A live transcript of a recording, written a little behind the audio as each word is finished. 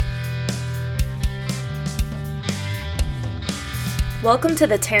Welcome to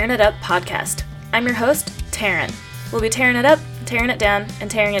the Tearing It Up podcast. I'm your host, Taryn. We'll be tearing it up, tearing it down,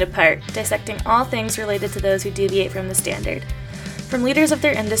 and tearing it apart, dissecting all things related to those who deviate from the standard. From leaders of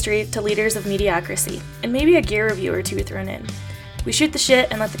their industry to leaders of mediocrity, and maybe a gear review or two thrown in. We shoot the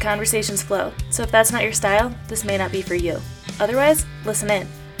shit and let the conversations flow, so if that's not your style, this may not be for you. Otherwise, listen in.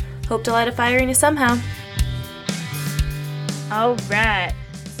 Hope to light a fire in you somehow. All right.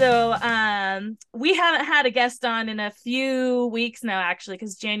 So we haven't had a guest on in a few weeks now, actually,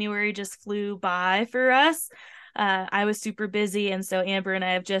 because January just flew by for us. I was super busy, and so Amber and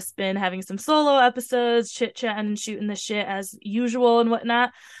I have just been having some solo episodes, chit-chatting and shooting the shit as usual and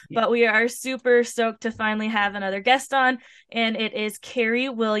whatnot. But we are super stoked to finally have another guest on, and it is Cary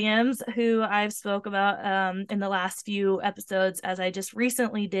Williams, who I've spoke about in the last few episodes, as I just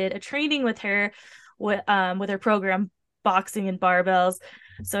recently did a training with her with her program, Boxing and Barbells.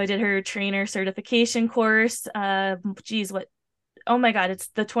 So I did her trainer certification course. Oh my God, it's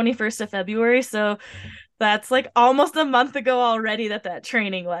the 21st of February. So that's like almost a month ago already that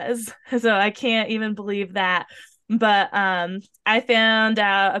training was. So I can't even believe that. But I found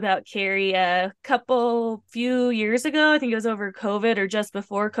out about Cary a few years ago. I think it was over COVID or just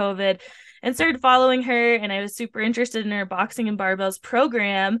before COVID, and started following her. And I was super interested in her Boxing and Barbells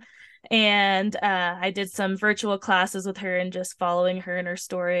program. And I did some virtual classes with her and just following her and her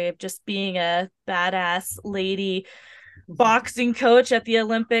story of just being a badass lady boxing coach at the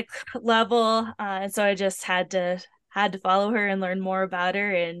Olympic level. And so I just had to follow her and learn more about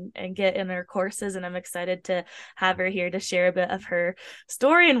her and get in her courses. And I'm excited to have her here to share a bit of her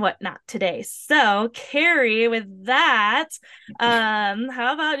story and whatnot today. So Cary, with that,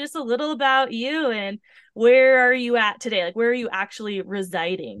 how about just a little about you and where are you at today? Like, where are you actually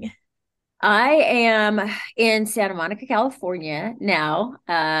residing? I am in Santa Monica, California now,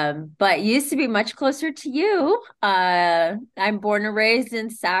 but used to be much closer to you. I'm born and raised in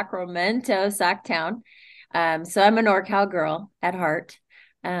Sacramento, Sacktown. So I'm a NorCal girl at heart.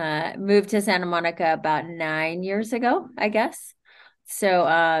 Moved to Santa Monica about 9 years ago, I guess. So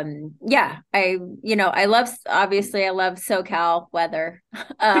yeah, I love, obviously I love SoCal weather.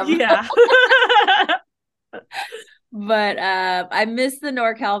 Yeah. But I miss the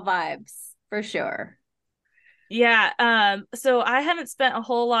NorCal vibes for sure. Yeah. So I haven't spent a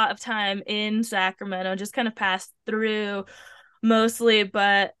whole lot of time in Sacramento, just kind of passed through mostly,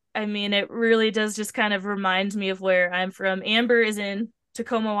 but I mean, it really does just kind of remind me of where I'm from. Amber is in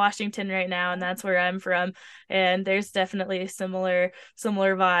Tacoma, Washington right now, and that's where I'm from. And there's definitely similar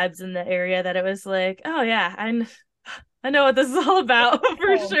vibes in the area that it was like, oh yeah, I know what this is all about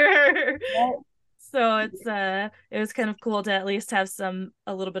for sure. So it was kind of cool to at least have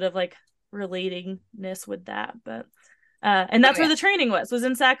a little bit of like relatingness with that. But and Oh that's where yeah. the training was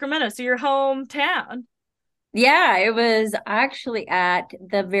in Sacramento. So your hometown. Yeah, it was actually at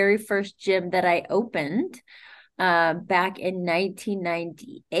the very first gym that I opened back in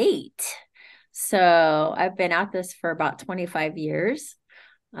 1998. So I've been at this for about 25 years.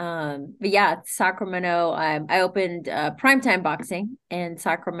 But yeah, Sacramento, I opened Primetime Boxing in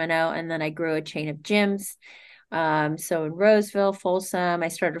Sacramento, and then I grew a chain of gyms. So in Roseville, Folsom, I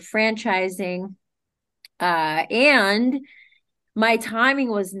started franchising. And my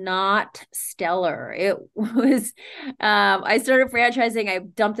timing was not stellar. It was, I started franchising. I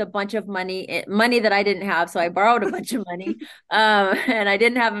dumped a bunch of money that I didn't have. So I borrowed a bunch of money, and I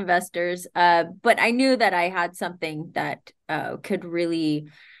didn't have investors. But I knew that I had something that could really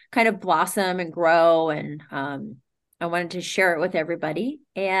kind of blossom and grow. And I wanted to share it with everybody.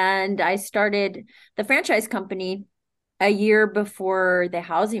 And I started the franchise company a year before the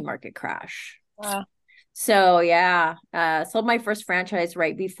housing market crash. Wow. So yeah, sold my first franchise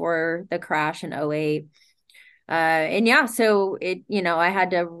right before the crash in '08. And yeah, so I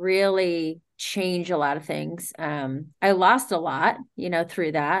had to really change a lot of things. I lost a lot,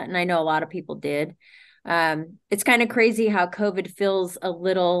 through that. And I know a lot of people did. It's kind of crazy how COVID feels a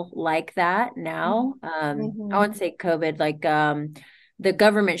little like that now. I Mm-hmm. wouldn't say COVID, like, the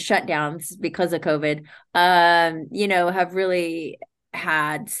government shutdowns because of COVID, have really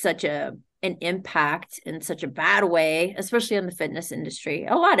had such an impact in such a bad way, especially in the fitness industry.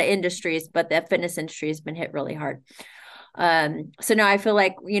 A lot of industries, but the fitness industry has been hit really hard. So now I feel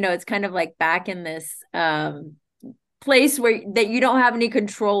like, it's kind of like back in this place where that you don't have any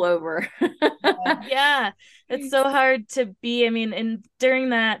control over. Yeah, it's so hard to be. I mean, and during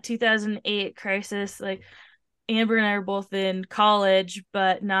that 2008 crisis, like Amber and I were both in college,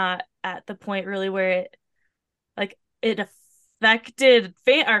 but not at the point really where it affected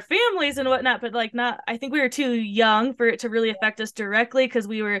our families and whatnot, but like not, I think we were too young for it to really affect us directly because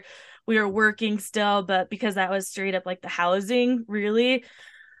we were working still, but because that was straight up like the housing really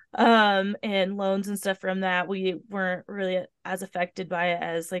and loans and stuff from that, we weren't really as affected by it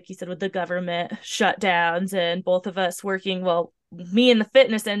as, like you said, with the government shutdowns and both of us working, well, me in the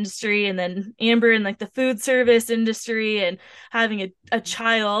fitness industry and then Amber in like the food service industry and having a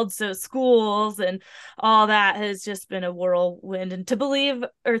child, so schools and all that has just been a whirlwind. And to believe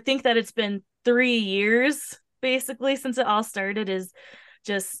or think that it's been 3 years basically since it all started is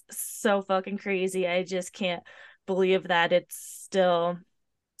just so fucking crazy. I just can't believe that it's still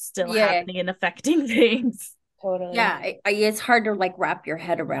Yeah. happening and affecting things. Totally. Yeah, it's hard to like wrap your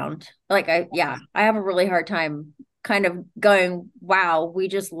head around. Like I have a really hard time kind of going, wow, we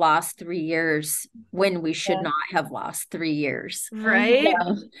just lost 3 years when we should Yeah. not have lost 3 years. Right?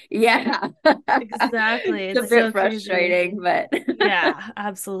 So, yeah. Exactly. It's a It's bit so crazy. frustrating, but Yeah,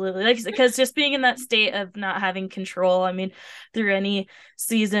 absolutely. Like, because just being in that state of not having control, I mean, through any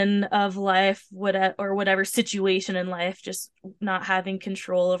season of life, whatever situation in life, just not having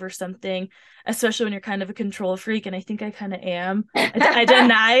control over something, especially when you're kind of a control freak. And I think I kind of am. I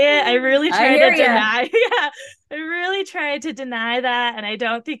deny it. I really I try to hear you. deny. Yeah, I really try to deny that. And I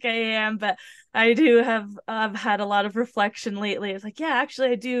don't think I am, but I do have had a lot of reflection lately. It's like, yeah, actually,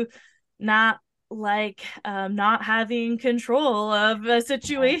 I do not like not having control of a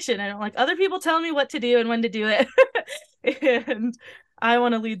situation. I don't like other people telling me what to do and when to do it. And I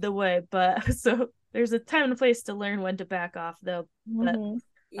want to lead the way. But so there's a time and a place to learn when to back off though. But Mhm.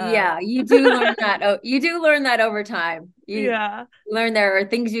 um Yeah, you do learn that. Oh, you do learn that over time. You yeah. learn there are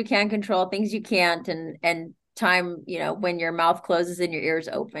things you can control, things you can't, and time, when your mouth closes and your ears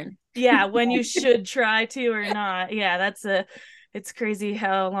open. Yeah, when you should try to or not. Yeah, it's crazy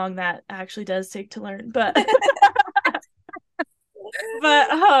how long that actually does take to learn. But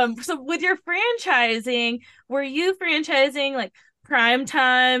so with your franchising, were you franchising like prime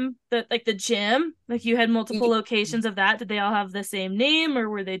time, the gym? Like you had multiple Y- locations of that. Did they all have the same name or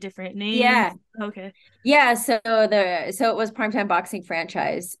were they different names? Yeah. Okay. Yeah, so it was Primetime Boxing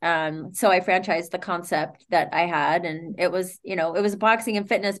franchise. So I franchised the concept that I had, and it was boxing and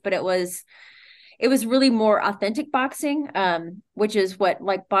fitness, but it was really more authentic boxing, which is what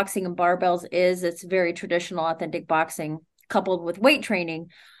like boxing and barbells is. It's very traditional, authentic boxing coupled with weight training.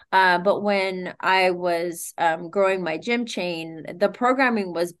 But when I was growing my gym chain, the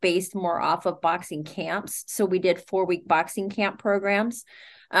programming was based more off of boxing camps. So we did 4-week boxing camp programs.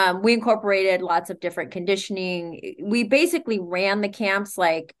 We incorporated lots of different conditioning. We basically ran the camps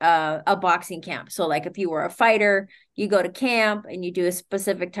like a boxing camp. So, like if you were a fighter, you go to camp and you do a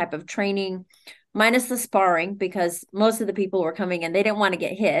specific type of training minus the sparring because most of the people were coming in they didn't want to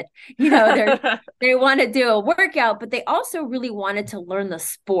get hit. They want to do a workout, but they also really wanted to learn the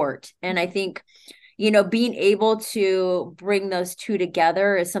sport. And I think being able to bring those two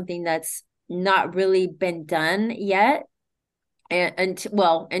together is something that's not really been done yet, and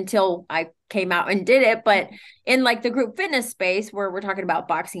well, until I came out and did it. But in like the group fitness space where we're talking about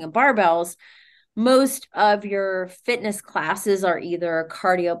boxing and barbells, most of your fitness classes are either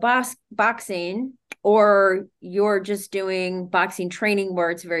boxing or you're just doing boxing training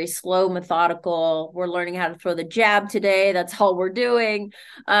where it's very slow, methodical. We're learning how to throw the jab today. That's all we're doing.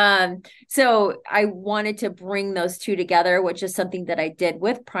 So I wanted to bring those two together, which is something that I did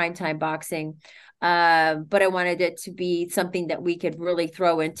with primetime boxing. But I wanted it to be something that we could really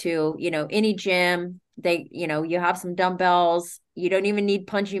throw into, any gym. You have some dumbbells. You don't even need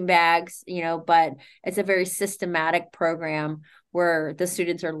punching bags, but it's a very systematic program where the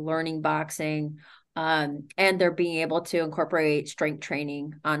students are learning boxing, and they're being able to incorporate strength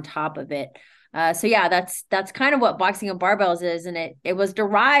training on top of it. So yeah, that's kind of what boxing and barbells is, and it was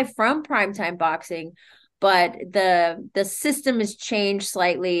derived from primetime boxing, but the system has changed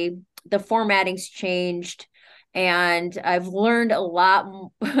slightly, the formatting's changed, and I've learned a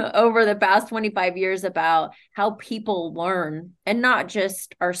lot over the past 25 years about how people learn, and not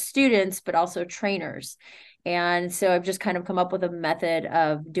just our students, but also trainers. And so I've just kind of come up with a method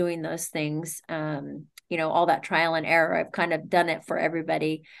of doing those things. All that trial and error, I've kind of done it for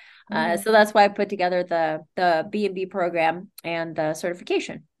everybody. Mhm. So that's why I put together the B&B program and the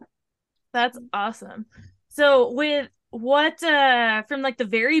certification. That's awesome. So with what from like the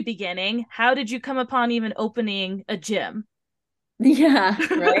very beginning, how did you come upon even opening a gym? Yeah,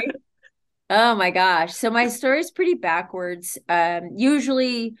 right. Oh my gosh. So my story is pretty backwards.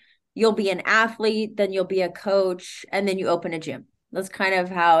 Usually you'll be an athlete, then you'll be a coach, and then you open a gym. That's kind of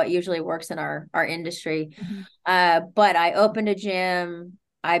how it usually works in our industry. Mhm. But I opened a gym,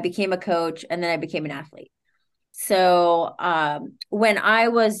 I became a coach, and then I became an athlete. So when I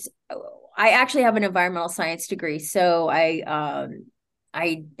actually have an environmental science degree. So I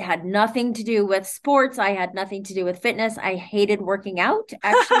I had nothing to do with sports. I had nothing to do with fitness. I hated working out,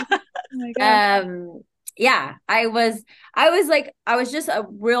 actually. Oh my gosh. Um, yeah, I was just a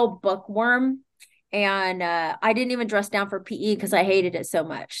real bookworm. And I didn't even dress down for PE because I hated it so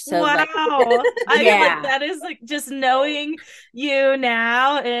much. So like, Wow. I mean, like yeah. that is like just knowing you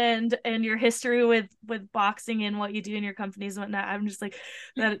now and your history with boxing and what you do in your companies and whatnot. I'm just like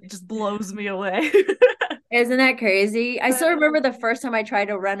that just blows me away. Isn't that crazy? I That still is remember the first time I tried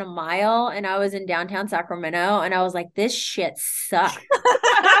to run a mile and I was in downtown Sacramento and I was like, this shit sucks.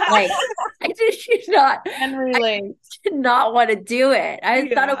 Like, I just did not, can I relate. did not want to do it. I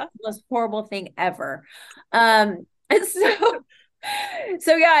thought it was Yeah. the most horrible thing ever. And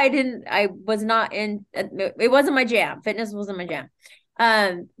so yeah, I was not in, it wasn't my jam. Fitness wasn't my jam.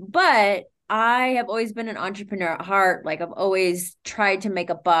 But I have always been an entrepreneur at heart. Like I've always tried to make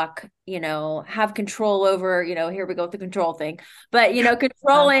a buck, have control over, here we go with the control thing, but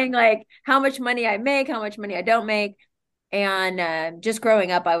controlling like how much money I make, how much money I don't make. And just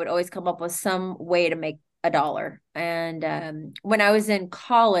growing up, I would always come up with some way to make a dollar. And when I was in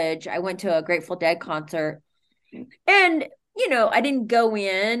college, I went to a Grateful Dead concert. And, I didn't go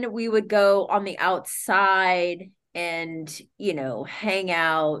in. We would go on the outside and, hang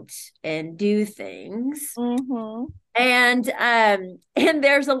out and do things. Mm-hmm. And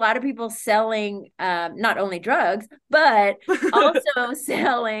there's a lot of people selling not only drugs, but also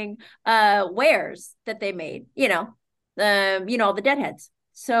selling wares that they made, all the deadheads.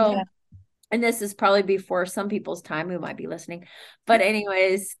 Yeah. So, and this is probably before some people's time who might be listening. But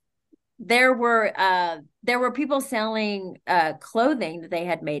anyways, there were people selling clothing that they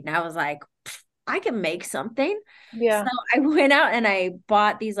had made, and I was like, I can make something. So Yeah. I went out and I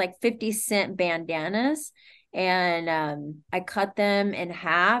bought these like 50-cent bandanas, and I cut them in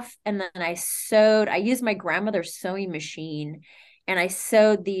half, and then I used my grandmother's sewing machine, and I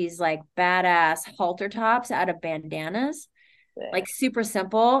sewed these like badass halter tops out of bandanas, like super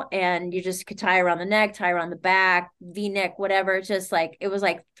simple. And you just could tie around the neck, tie around the back, V-neck, whatever. It's just like, it was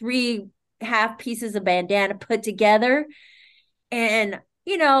like three half pieces of bandana put together. And,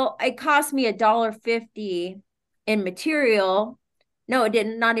 it cost me $1.50 in material. No, it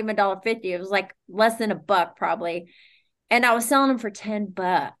didn't, not even $1.50. It was like less than $1 probably. And I was selling them for $10.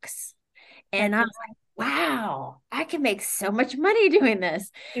 Heck And I yeah. was like, wow, I can make so much money doing this.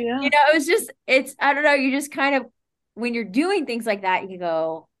 Yeah. It was just, I don't know, you just kind of, when you're doing things like that, you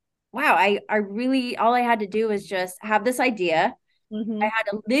go, wow, I really, all I had to do was just have this idea. I Mm-hmm. had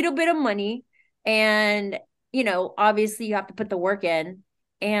a little bit of money, and, obviously you have to put the work in,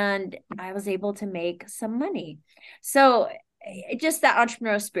 and I was able to make some money. So just that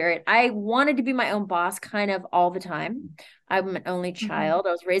entrepreneurial spirit. I wanted to be my own boss kind of all the time. I'm an only Mm-hmm. child.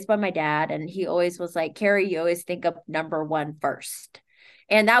 I was raised by my dad, and he always was like, Cary, you always think of number one first.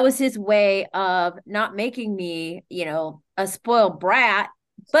 And that was his way of not making me, a spoiled brat,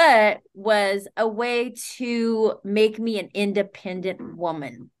 but was a way to make me an independent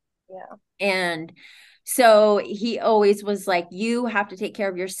woman. Yeah. And so he always was like, you have to take care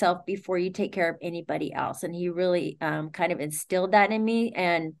of yourself before you take care of anybody else. And he really kind of instilled that in me.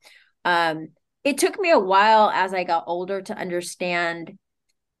 And it took me a while as I got older to understand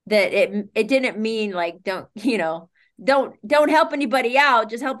that it didn't mean like, don't help anybody out,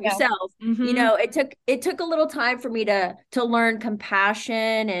 just help Yeah. yourself. Mm-hmm. It took a little time for me to learn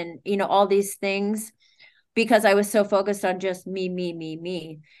compassion and all these things, because I was so focused on just me, me, me,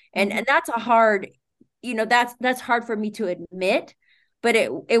 me. And Mm-hmm. and that's a hard, that's hard for me to admit, but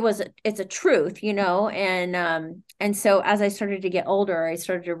it's a truth, and so as I started to get older, I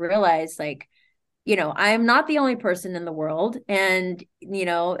started to realize, like, I am not the only person in the world, and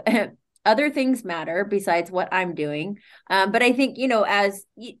other things matter besides what I'm doing. But I think, as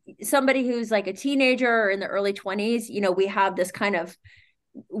somebody who's like a teenager or in the early 20s, we have this kind of,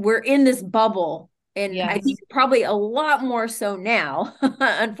 we're in this bubble. And I think Yes. probably a lot more so now,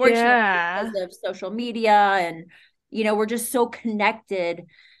 unfortunately, because Yeah. of social media. And, we're just so connected,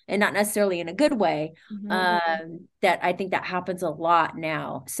 and not necessarily in a good way. Mm-hmm. That I think that happens a lot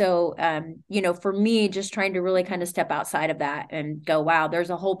now. So, for me, just trying to really kind of step outside of that and go, wow, there's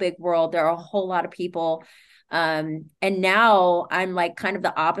a whole big world. There are a whole lot of people. And now I'm like kind of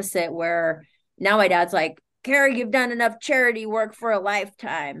the opposite, where now my dad's like, Cary, you've done enough charity work for a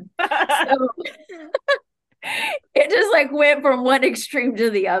lifetime. So it just like went from one extreme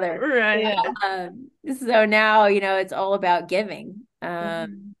to the other. Right. Yeah. So now, it's all about giving.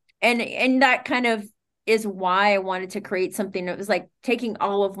 Mhm. And that kind of is why I wanted to create something that was like taking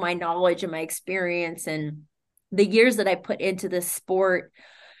all of my knowledge and my experience and the years that I put into this sport,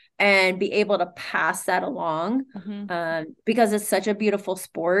 and be able to pass that along, Mm-hmm. because it's such a beautiful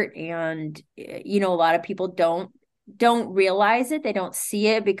sport. And a lot of people don't realize it. They don't see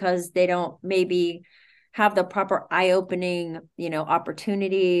it because they don't maybe have the proper eye-opening,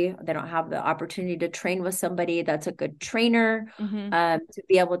 opportunity. They don't have the opportunity to train with somebody that's a good trainer, Mm-hmm. to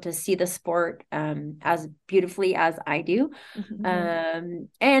be able to see the sport as beautifully as I do. Mm-hmm.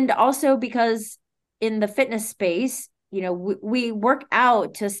 And also because in the fitness space, we work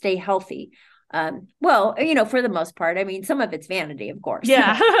out to stay healthy. Well, for the most part, I mean, some of it's vanity, of course.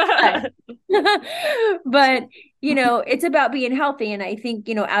 Yeah. but, but it's about being healthy. And I think,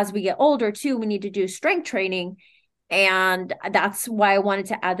 as we get older too, we need to do strength training. And that's why I wanted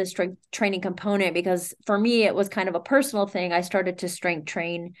to add the strength training component, because for me, it was kind of a personal thing. I started to strength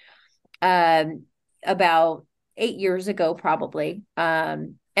train about 8 years ago, probably.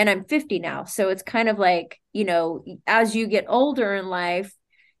 And I'm 50 now. So it's kind of like, as you get older in life,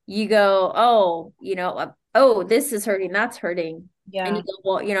 you go, oh, oh, this is hurting, that's hurting. And Yeah. you go,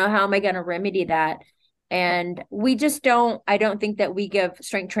 well, how am I going to remedy that? And I don't think that we give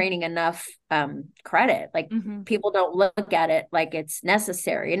strength training enough credit. Like, Mm-hmm. people don't look at it like it's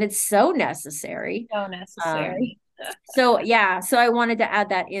necessary, and it's so necessary. So Um, necessary. so yeah, so I wanted to add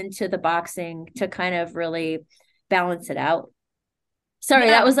that into the boxing to kind of really balance it out. Sorry,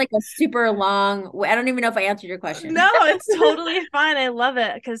 that Yeah. was like a super long. I don't even know if I answered your question. No, it's totally fine. I love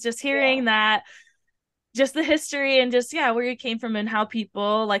it because just Yeah. hearing that, just the history and just, yeah, where you came from and how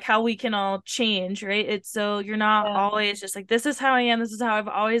people, like how we can all change, right? It's so you're not Yeah. always just like, this is how I am, this is how I've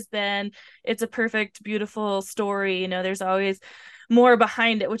always been. It's a perfect, beautiful story. There's always more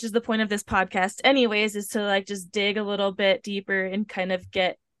behind it, which is the point of this podcast, anyways, is to like just dig a little bit deeper and kind of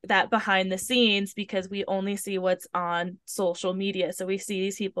get that behind the scenes, because we only see what's on social media. So we see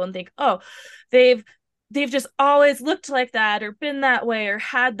these people and think, oh, they've just always looked like that or been that way or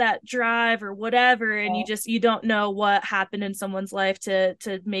had that drive or whatever, and you don't know what happened in someone's life to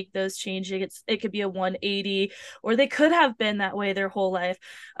make those changes. It could be a 180, or they could have been that way their whole life.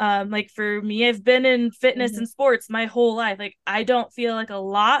 Like for me, I've been in fitness Mhm. and sports my whole life. Like I don't feel like a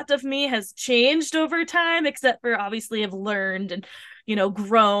lot of me has changed over time, except for obviously I've learned and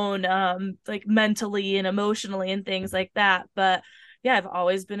grown, like mentally and emotionally and things like that. But yeah, I've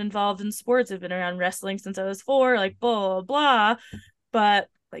always been involved in sports. I've been around wrestling since I was 4, like blah, blah, blah. But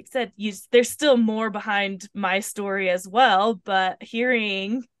like I said, there's still more behind my story as well. But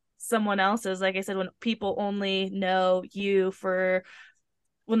hearing someone else's, like I said, when people only know you for,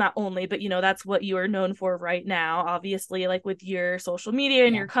 well, not only, but that's what you are known for right now, obviously, like with your social media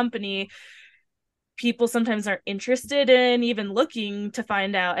and Yeah. your company, people sometimes aren't interested in even looking to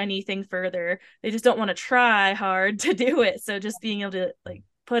find out anything further. They just don't want to try hard to do it. So just being able to like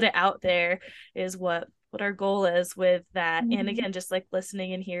put it out there is what our goal is with that. And Mhm. again, just like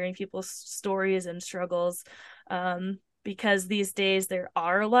listening and hearing people's stories and struggles, because these days there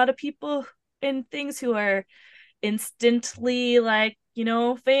are a lot of people in things who are instantly like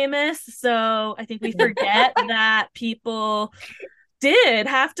famous. So I think we forget that people did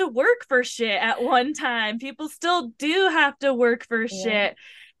have to work for shit at one time. People still do have to work for Yeah. shit.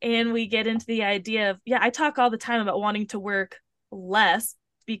 And we get into the idea of, yeah, I talk all the time about wanting to work less,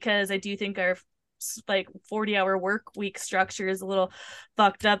 because I do think our like 40-hour work week structure is a little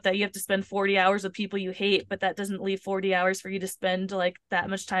fucked up, that you have to spend 40 hours with people you hate, but that doesn't leave 40 hours for you to spend like that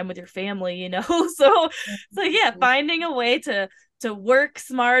much time with your family. So yeah, finding a way to work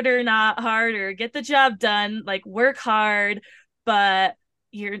smarter, not harder, get the job done, like work hard, but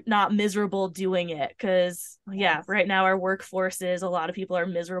you're not miserable doing it. Because yeah, Yes. right now our workforce is, a lot of people are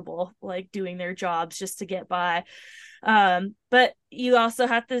miserable like doing their jobs just to get by. But you also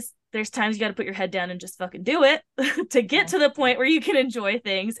have this, there's times you got to put your head down and just fucking do it to get Yeah. to the point where you can enjoy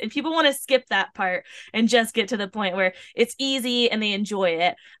things, and people want to skip that part and just get to the point where it's easy and they enjoy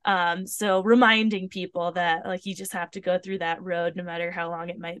it. So reminding people that like you just have to go through that road no matter how long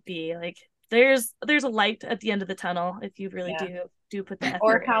it might be. Like there's a light at the end of the tunnel if you really Yeah. do put the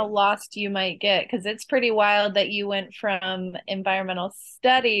Or effort how in. lost you might get, because it's pretty wild that you went from environmental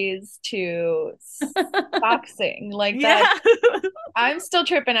studies to boxing. Like Yeah. that, I'm still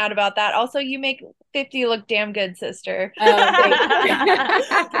tripping out about that. Also, you make 50 look damn good, sister. Oh,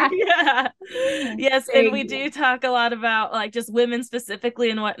 thank you. Yeah. Yes, and Thank we you. do talk a lot about like just women specifically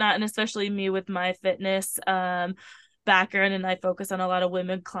and whatnot, and especially me with my fitness background, and I focus on a lot of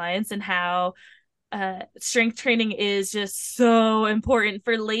women clients, and how strength training is just so important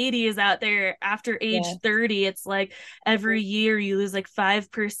for ladies out there after age Yeah. 30. It's like every year you lose like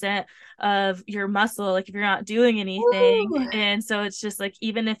 5% of your muscle, like if you're not doing anything. Woo. And so it's just like,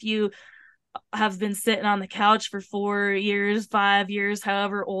 even if you have been sitting on the couch for 4 years, 5 years,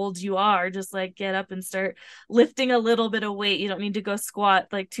 however old you are, just like get up and start lifting a little bit of weight. You don't need to go squat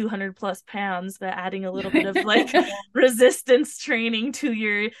like 200 plus pounds, but adding a little bit of like resistance training to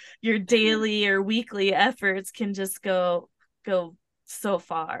your daily or weekly efforts can just go so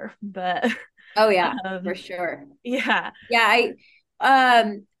far. But Oh yeah, for um sure. yeah. Yeah,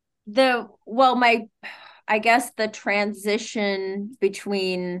 my I guess the transition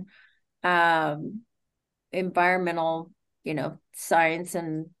between um environmental, science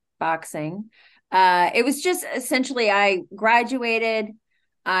and boxing. It was just essentially I graduated,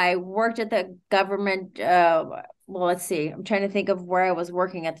 I worked at the government, well, let's see. I'm trying to think of where I was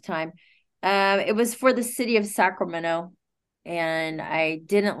working at the time. It was for the city of Sacramento, and I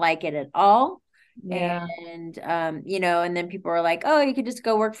didn't like it at all. Yeah. And and then people were like, "Oh, you could just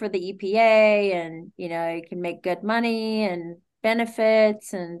go work for the EPA, and you can make good money and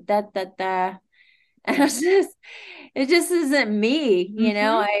benefits and that." And it just isn't me,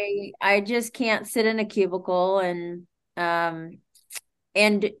 Mm-hmm. I just can't sit in a cubicle um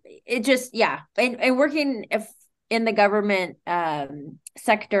and it just, yeah. And working if in the government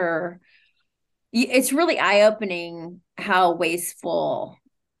sector, it's really eye-opening how wasteful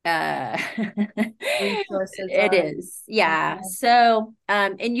Resources it are. is. Yeah. So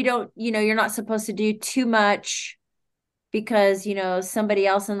and you don't, you're not supposed to do too much because somebody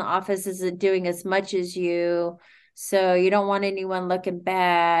else in the office isn't doing as much as you, so you don't want anyone looking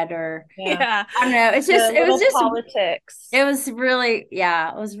bad, or Yeah. Yeah. I don't know. The It was little just politics. it was really,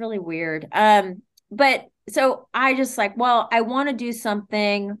 yeah, it was really weird. But so I just like, well, I want to do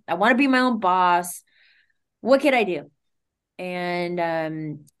something, I want to be my own boss. What could I do? And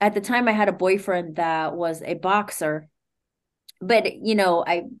at the time I had a boyfriend that was a boxer, but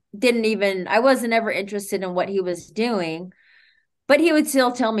I wasn't ever interested in what he was doing. But he would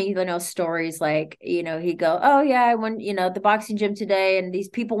still tell me, stories like, he'd go, "Oh yeah, I went, the boxing gym today, and these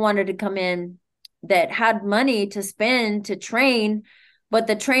people wanted to come in that had money to spend to train, but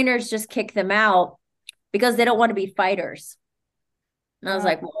the trainers just kick them out because they don't want to be fighters." And I was Uh,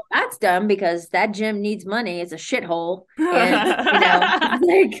 like, "Well, that's dumb because that gym needs money. It's a shithole." And, Yeah.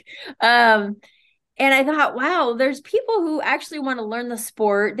 like, and I thought, wow, there's people who actually want to learn the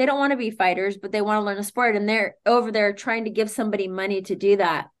sport. They don't want to be fighters, but they want to learn the sport. And they're over there trying to give somebody money to do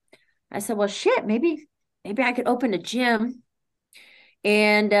that. I said, well, shit, maybe I could open a gym.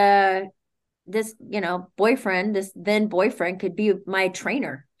 And this, this then boyfriend could be my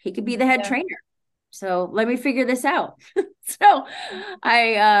trainer. He could be the head yeah. trainer. So let me figure this out. So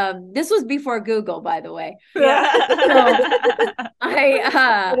this was before Google, by the way. So Good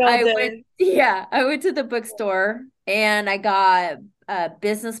old I went, days. yeah, I went to the bookstore and I got a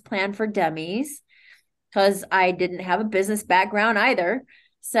business plan for dummies because I didn't have a business background either.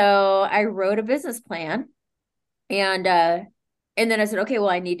 So I wrote a business plan, and then I said, okay, well,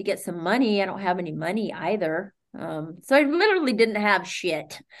 I need to get some money. I don't have any money either. So I literally didn't have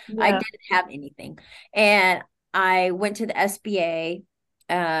shit. I Yeah. didn't have anything. And I went to the SBA.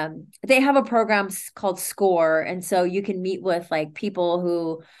 They have a program called SCORE. And so you can meet with like people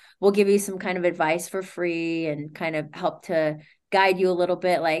who will give you some kind of advice for free and kind of help to guide you a little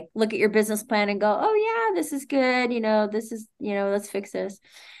bit, like look at your business plan and go, oh yeah, this is good. This is, let's fix this.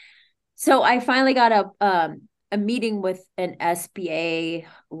 So I finally got a meeting with an SBA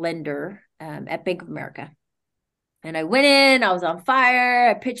lender at Bank of America. And I went in, I was on fire.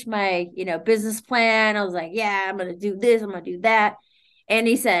 I pitched my, business plan. I was like, yeah, I'm going to do this, I'm going to do that. And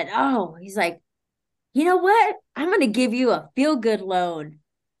he said, oh, he's like, you know what? I'm going to give you a feel good loan.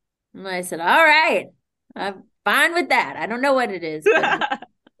 And I said, all right, I'm fine with that. I don't know what it is, but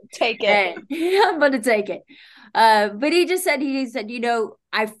Take it. and I'm going to take it. But he said,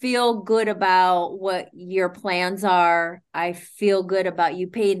 I feel good about what your plans are. I feel good about you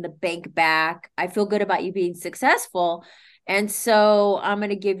paying the bank back. I feel good about you being successful. And so I'm going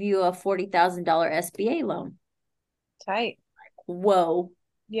to give you a $40,000 SBA loan. Tight. Whoa.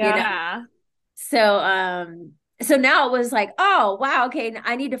 You know, Yeah. Yeah. so now it was like, oh, wow, okay,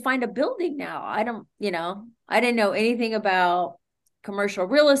 I need to find a building now. I didn't know anything about commercial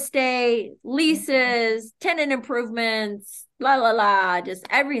real estate, leases, tenant improvements, la la la, just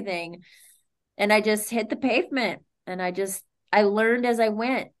everything. And I just hit the pavement, and I learned as I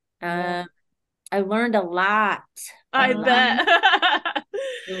went. Yeah. I learned a I lot. bet. I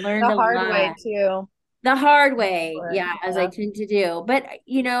learned The a hard way lot. too. The hard way, yeah, as I Yeah. tend to do. But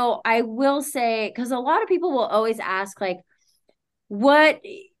I will say, because a lot of people will always ask, like, what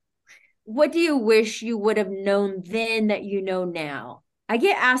what do you wish you would have known then that you know now? I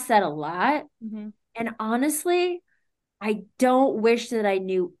get asked that a lot. Mhm. And honestly, I don't wish that I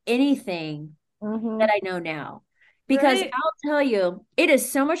knew anything that Mm-hmm. I know now. Because Right. I'll tell you, it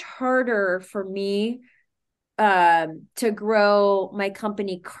is so much harder for me to grow my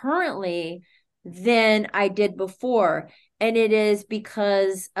company currently than I did before. And it is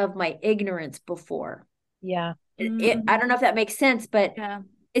because of my ignorance before. Yeah. I Mm-hmm. don't know if that makes sense, but Yeah.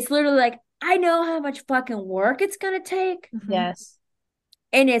 it's literally like, I know how much fucking work it's going to take. Mm-hmm. Yes.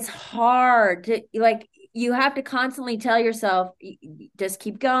 And it's hard to, like, you have to constantly tell yourself, just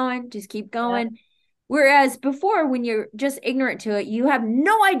keep going, just keep Yeah. going. Whereas before, when you're just ignorant to it, you have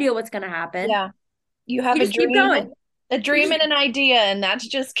no idea what's going to happen. Yeah. You You have just keep going. a You dream just, and an idea, and that's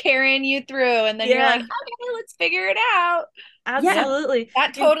just carrying you through. And then you're like, Yeah. okay, let's figure it out. yeah, Yep. Absolutely. That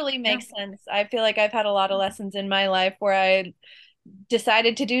And totally yeah, makes sense. I feel like I've had a lot of lessons in my life where I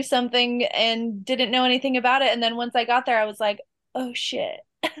decided to do something and didn't know anything about it. And then once I got there, I was like, oh shit,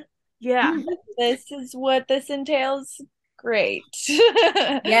 yeah, mhm. this is what this entails. Great.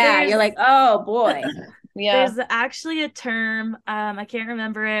 Yeah. You're there's like, oh boy. Yeah. there's actually a term, I can't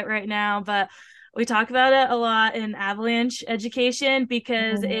remember it right now, but we talk about it a lot in avalanche education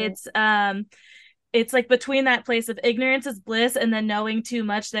because Mhm. it's like between that place of ignorance is bliss and then knowing too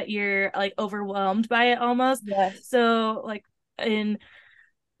much that you're like overwhelmed by it almost. Yes. So like in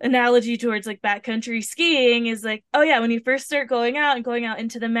analogy towards like backcountry skiing is like, oh yeah, when you first start going out and going out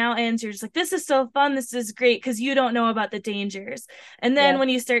into the mountains, you're just like, this is so fun, this is great, because you don't know about the dangers. And then Yes. when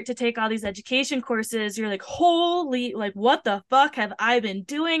you start to take all these education courses, you're like, holy, like, what the fuck have I been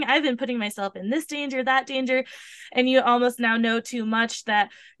doing? I've been putting myself in this danger, that danger. And you almost now know too much that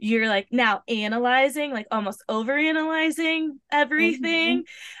you're like now analyzing, like almost over analyzing everything.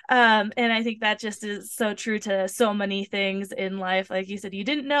 Mhm. And I think that just is so true to so many things in life. Like you said, you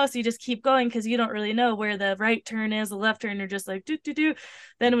didn't know, so you just keep going because you don't really know where the right turn is, the left turn. You're just like do do do.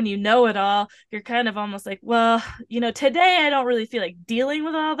 Then when you know it all, you're kind of almost like, well, today I don't really feel like dealing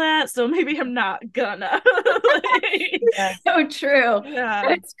with all that, so maybe I'm not gonna. Like, Yes. So true. yeah,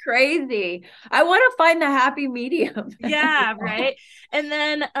 That's crazy. I want to find the happy medium. yeah, right. And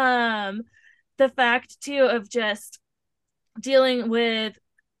then the fact too of just dealing with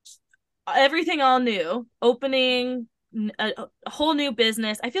everything all new, opening a whole new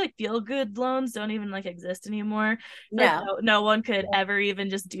business. I feel like feel good loans don't even like exist anymore. I feel like No. no one could ever even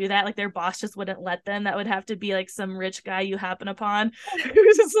just do that. Like their boss just wouldn't let them. That would have to be like some rich guy you happen upon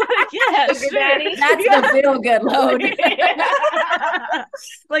who's just like, yeah, Sugar sure. daddy. That's the feel good loan. Yeah.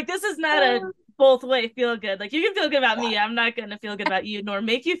 Like this is not a both way feel good. Like you can feel good about me. I'm not gonna feel good about you nor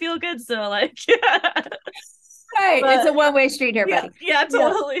make you feel good. So like yeah. Right. It's But a one-way street here, yeah, buddy. yeah, Yeah.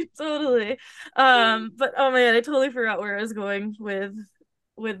 totally. But oh man, I totally forgot where I was going with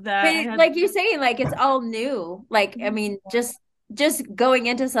that. I But had like you're saying, like it's all new. Like, I mean, just going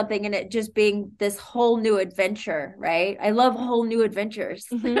into something and it just being this whole new adventure, right? I love whole new adventures.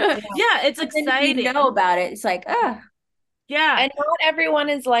 Mhm. And Yeah. Yeah, it's then if you know exciting. about it, it's like, ah, Yeah. And not everyone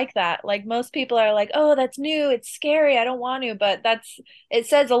is like that. Like most people are like, "Oh, that's new. It's scary. I don't want to." But it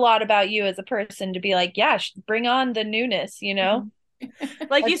says a lot about you as a person to be like, "Yeah, bring on the newness, you know?" Mhm.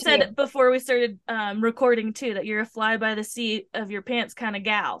 Like you That's said you. before we started recording too, that you're a fly by the seat of your pants kind of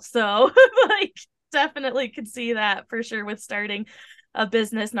gal. So like definitely could see that for sure with starting a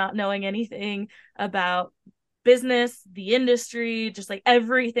business, not knowing anything about business, the industry, just like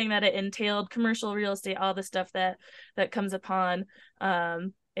everything that it entailed, commercial real estate, all the stuff that comes upon.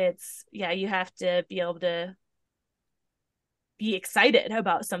 It's yeah, you have to be able to be excited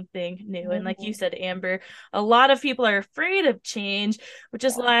about something new. And like you Mhm. said, Amber, a lot of people are afraid of change, which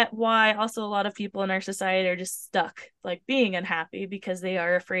is Yeah. why also a lot of people in our society are just stuck, like being unhappy because they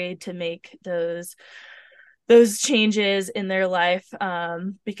are afraid to make those changes in their life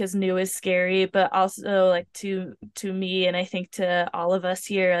because new is scary, but also like to me and I think to all of us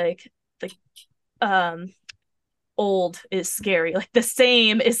here, like um old is scary, like the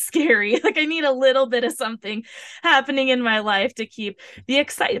same is scary. Like I need a little bit of something happening in my life to keep the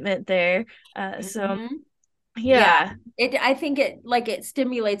excitement there. So mhm. Yeah. yeah. I think it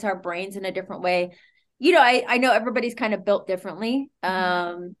stimulates our brains in a different way. I know everybody's kind of built differently.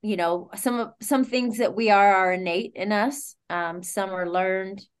 Some things that we are innate in us. Some are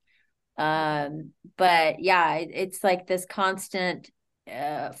learned. But yeah, it's like this constant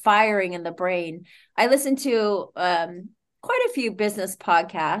firing in the brain. I listen to quite a few business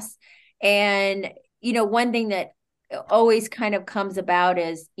podcasts, and one thing that always kind of comes about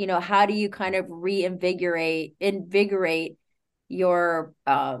is, how do you kind of invigorate your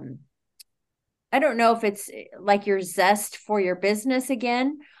I don't know if it's like your zest for your business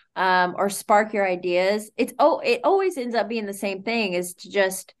again, or spark your ideas. It always ends up being the same thing, is to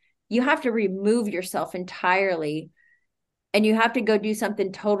just, you have to remove yourself entirely and you have to go do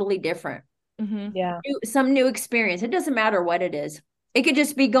something totally different, Mm-hmm. Yeah. some new experience. It doesn't matter what it is. It could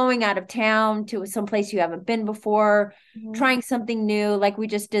just be going out of town to some place you haven't been before, Mhm. trying something new. Like we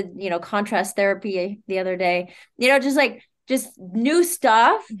just did, contrast therapy the other day, just new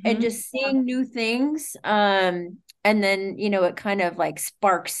stuff and Mm-hmm. just seeing new things. And then, it kind of like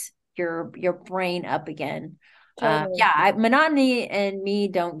sparks your brain up again. Totally. Yeah, monotony and me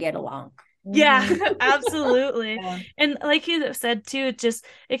don't get along. Yeah, Mhm. absolutely. Yeah. And like you said too, it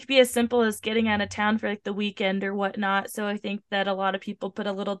could be as simple as getting out of town for like the weekend or whatnot. So I think that a lot of people put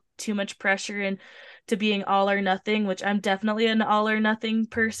a little too much pressure into being all or nothing, which I'm definitely an all or nothing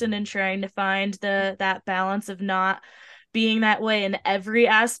person and trying to find that balance of not being that way in every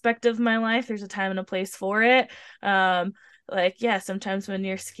aspect of my life. There's a time and a place for it. Like yeah, sometimes when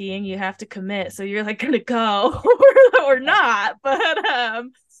you're skiing, you have to commit. So you're like gonna go or not.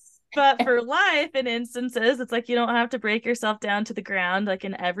 But for life in instances, it's like you don't have to break yourself down to the ground like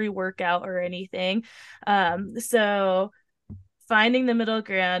in every workout or anything. So finding the middle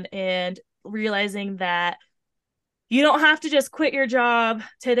ground and realizing that you don't have to just quit your job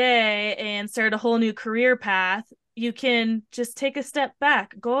today and start a whole new career path. You can just take a step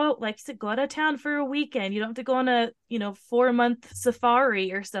back, go out, like I said, go out of town for a weekend. You don't have to go on a 4-month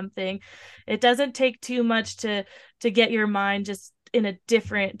safari or something. It doesn't take too much to get your mind just in a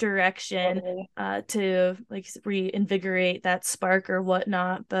different direction, Totally. to like reinvigorate that spark or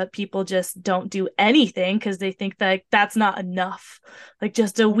whatnot. But people just don't do anything because they think that that's not enough, like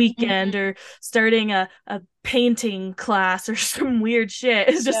just a weekend Mhm. or starting a painting class or some weird shit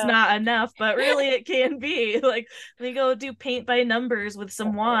is just Yeah. not enough. But really it can be like, let me go do paint by numbers with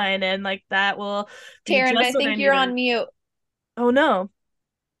some wine, and like that will be Taryn, I just what I think need you're to. on mute. Oh no,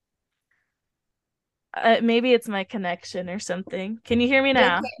 maybe it's my connection or something. Can you hear me You're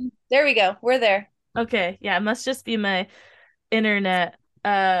now? okay. There we go. We're there. Okay, yeah, it must just be my internet.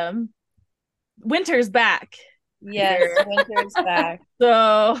 Winter's back Yes, here. winter's back.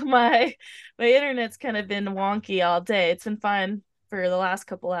 So my internet's kind of been wonky all day. It's been fine for the last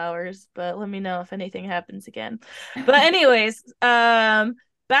couple hours, but let me know if anything happens again. But anyways,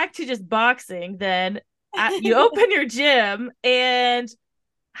 back to just boxing then. You open your gym, and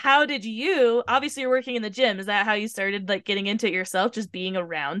how did you, obviously you're working in the gym, is that how you started like getting into it yourself, just being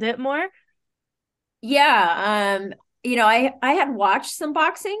around it more? Yeah, I had watched some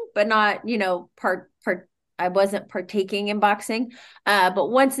boxing, but not, part I wasn't partaking in boxing. But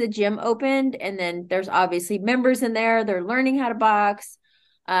once the gym opened, and then there's obviously members in there, they're learning how to box.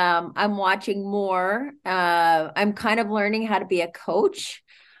 I'm watching more. I'm kind of learning how to be a coach.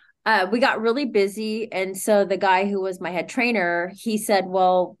 We got really busy, and so the guy who was my head trainer, he said,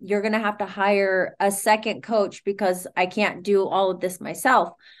 "Well, you're gonna have to hire a second coach because I can't do all of this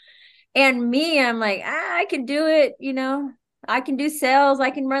myself." And me, I'm like, I can do it, I can do sales, I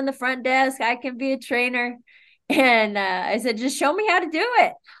can run the front desk, I can be a trainer. And I said, just show me how to do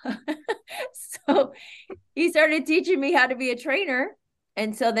it. So he started teaching me how to be a trainer.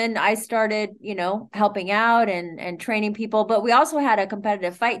 And so then I started, helping out and training people. But we also had a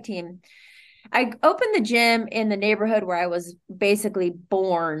competitive fight team. I opened the gym in the neighborhood where I was basically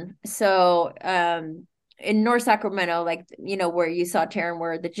born. So in North Sacramento, like, where you saw Taryn,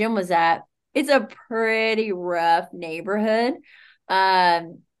 where the gym was at, it's a pretty rough neighborhood.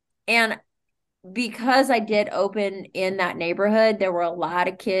 And because I did open in that neighborhood, there were a lot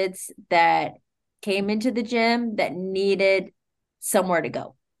of kids that came into the gym that needed somewhere to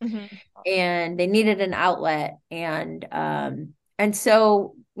go, Mm-hmm. and they needed an outlet. And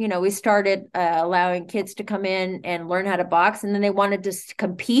so, we started allowing kids to come in and learn how to box, and then they wanted to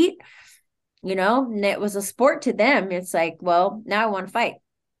compete, and it was a sport to them. It's like, well, now I want to fight.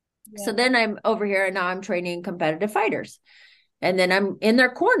 So Yeah. then I'm over here and now I'm training competitive fighters. And then I'm in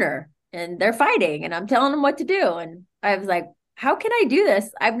their corner and they're fighting and I'm telling them what to do. And I was like, how can I do this?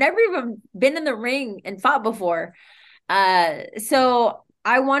 I've never even been in the ring and fought before. So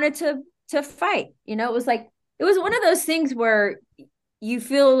I wanted to fight. It was one of those things where you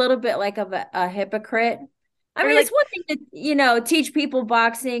feel a little bit like a hypocrite. I Or mean, it's like, one thing to, teach people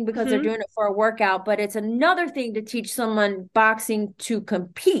boxing because they're mm-hmm, doing it for a workout, but it's another thing to teach someone boxing to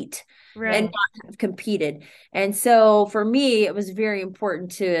compete and right. not have competed. And so for me, it was very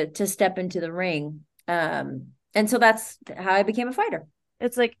important to step into the ring. And so that's how I became a fighter.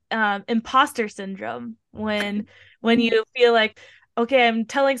 It's like imposter syndrome when you feel like, okay, I'm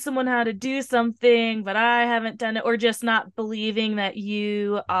telling someone how to do something but I haven't done it, or just not believing that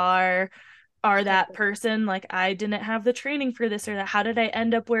you are are that person, like I didn't have the training for this or that, how did I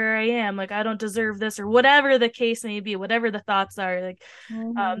end up where I am, like I don't deserve this, or whatever the case may be, whatever the thoughts are, like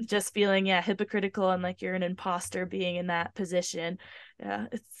Mhm. just feeling hypocritical and like you're an imposter being in that position. Yeah,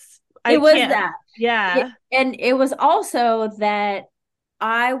 it's I It was can't. that. Yeah. Yeah. And it was also that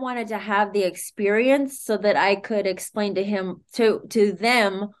I wanted to have the experience so that I could explain to him to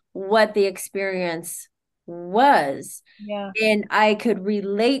them what the experience was, Yeah. and I could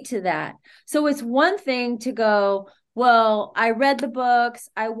relate to that. So it's one thing to go, well, I read the books,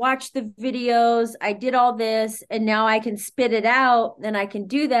 I watched the videos, I did all this, and now I can spit it out and I can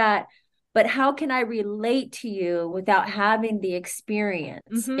do that. But how can I relate to you without having the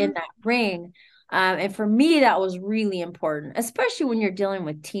experience in Mm-hmm. that ring? And for me, that was really important, especially when you're dealing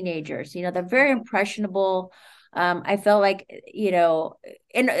with teenagers. They're very impressionable. I felt like,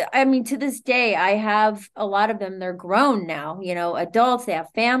 and I mean, to this day, I have a lot of them, they're grown now, adults, they have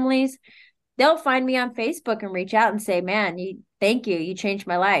families. They'll find me on Facebook and reach out and say, man, thank you. You changed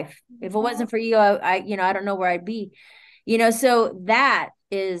my life. If it wasn't for you, I don't know where I'd be, so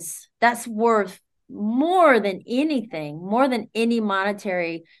that's worth more than anything, more than any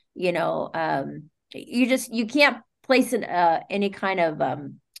monetary, you can't place any kind of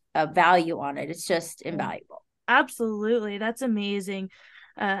a value on it. It's just invaluable. Absolutely. That's amazing.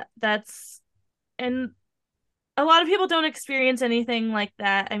 That's and a lot of people don't experience anything like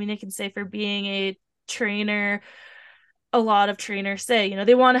that. I mean, I can say for being a trainer, a lot of trainers say,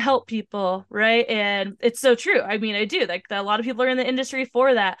 they want to help people, right? And it's so true. I mean, I do. Like a lot of people are in the industry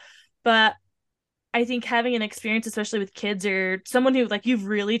for that. But I think having an experience, especially with kids or someone who like you've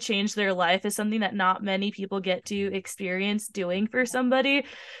really changed their life, is something that not many people get to experience doing for somebody.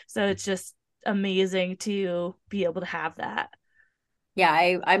 So it's just amazing to be able to have that. Yeah,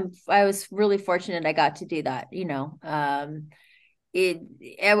 I was really fortunate I got to do that, it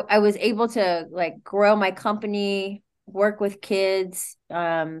I was able to like grow my company, work with kids,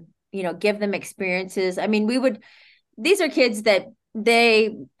 give them experiences. I mean, these are kids that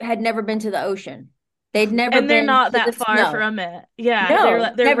they had never been to the ocean. They'd never And they're been not to that the far snow. from it. Yeah,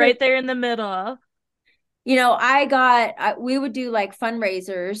 No, they're never. right there in the middle. We would do like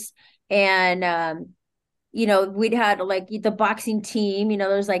fundraisers, and we'd had like the boxing team,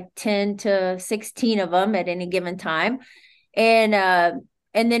 there's like 10 to 16 of them at any given time. And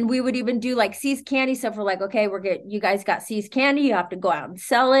then we would even do like Seas Candy stuff. We're like, okay, you guys got Seas Candy, you have to go out and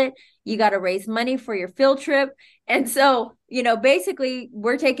sell it, you got to raise money for your field trip. And so, basically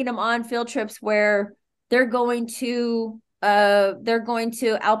we're taking them on field trips where they're going to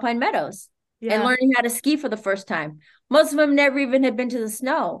Alpine Meadows and Yeah. learning how to ski for the first time. Most of them never even had been to the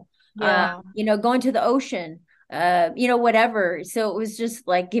snow. Yeah. Going to the ocean, whatever. So it was just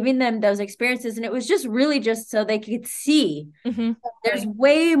like giving them those experiences. And it was just really just so they could see Mm-hmm. there's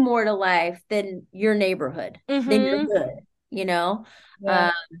way more to life than your neighborhood, than your Mm-hmm. hood, you know? Yeah.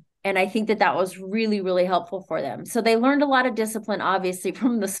 Um, and I think that that was really, really helpful for them. So they learned a lot of discipline, obviously,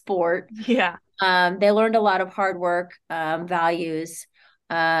 from the sport. Yeah. They learned a lot of hard work, values,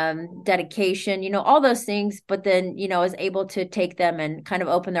 dedication, all those things. But then, was able to take them and kind of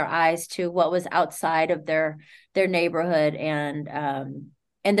open their eyes to what was outside of their neighborhood.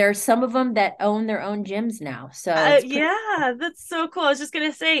 And there's some of them that own their own gyms now. So it's pretty, Yeah, that's so cool. I was just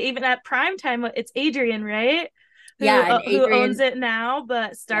gonna say, even at prime time, it's Adrian, right? yeah. And Who owns Adrian, it now,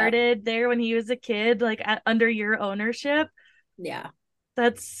 but yeah, started there when he was a kid, like under your ownership. yeah.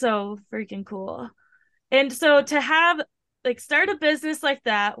 That's so freaking cool. And so to have like start a business like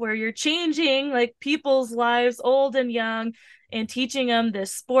that where you're changing like people's lives, old and young, and teaching them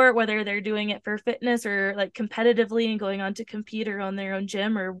this sport, whether they're doing it for fitness or like competitively and going on to compete or own their own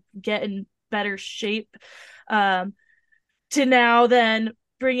gym or get in better shape, um, to now then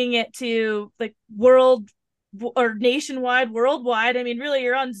bringing it to like world or nationwide, worldwide. I mean, really,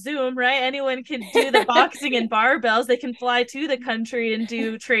 you're on Zoom, right? Anyone can do the boxing and barbells. They can fly to the country and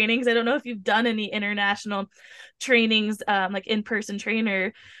do trainings. I don't know if you've done any international trainings, like in-person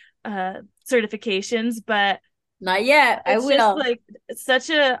trainer certifications, but Not yet. I it's just will. like such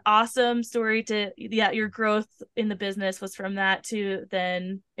a awesome story to, yeah, your growth in the business was from that to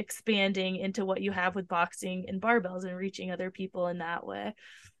then expanding into what you have with boxing and barbells and reaching other people in that way.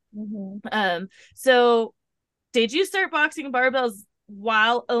 Mhm. So did you start boxing and barbells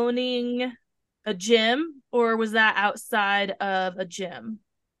while owning a gym, or was that outside of a gym?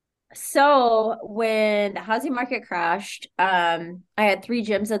 So when the housing market crashed, I had 3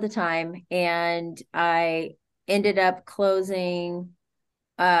 gyms at the time, and I ended up closing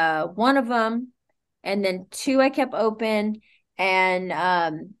one of them, and then 2 I kept open. And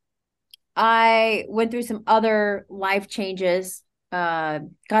I went through some other life changes, got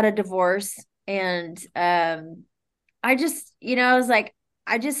a divorce, And I just, I was like,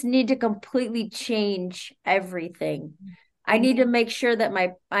 I just need to completely change everything. I need to make sure that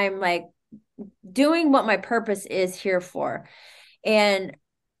I'm like doing what my purpose is here for. And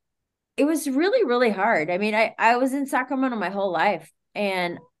it was really, really hard. I mean, I was in Sacramento my whole life,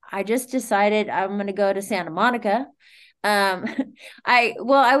 and I just decided I'm going to go to Santa Monica. Um, I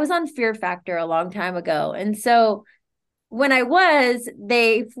was on Fear Factor a long time ago. And so when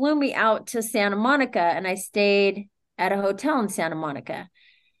they flew me out to Santa Monica, and I stayed at a hotel in Santa Monica.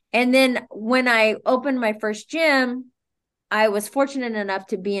 And then when I opened my first gym, I was fortunate enough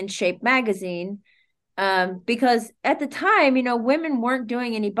to be in Shape magazine, because at the time, women weren't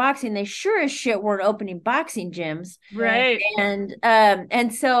doing any boxing. They sure as shit weren't opening boxing gyms. Right.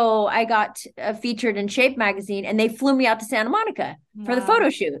 And so I got featured in Shape magazine, and they flew me out to Santa Monica for the Wow. photo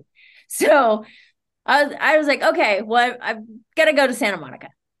shoot. So I was like, okay, well, I've got to go to Santa Monica.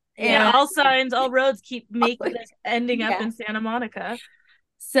 Yeah, And all signs, all roads keep ending up yeah. in Santa Monica.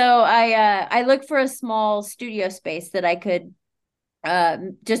 So I looked for a small studio space that I could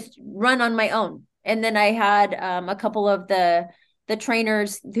just run on my own. And then I had a couple of the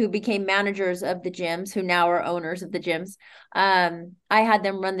trainers who became managers of the gyms, who now are owners of the gyms. I had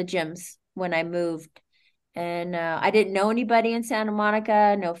them run the gyms when I moved. And I didn't know anybody in Santa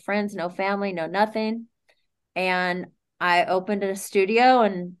Monica, no friends, no family, no nothing. And I opened a studio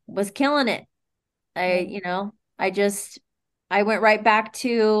and was killing it. I went right back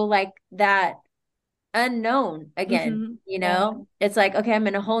to like that unknown again. Mm-hmm. It's like, okay, I'm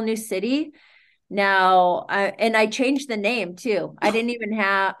in a whole new city now. And I changed the name too. I didn't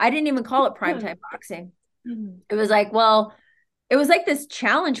even call it primetime boxing. It was like, well, it was like this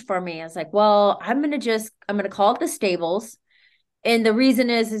challenge for me. I was like, well, I'm gonna call it the Stables. And the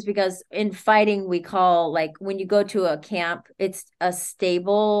reason is because in fighting, we call, like, when you go to a camp, it's a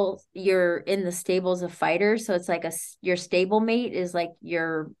stable. You're in the stables of fighters. So it's like your stable mate is like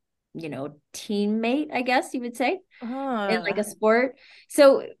your, teammate, I guess you would say, in like Oh, a sport.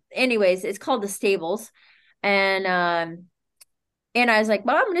 So anyways, it's called the Stables. And I was like,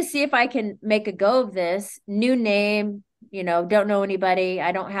 well, I'm going to see if I can make a go of this new name. Don't know anybody.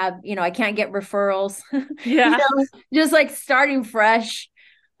 I don't have, I can't get referrals, yeah. just like starting fresh.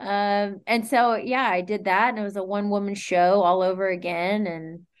 And so, yeah, I did that. And it was a one woman show all over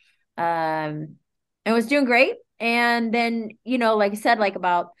again. And it was doing great. And then, like I said, like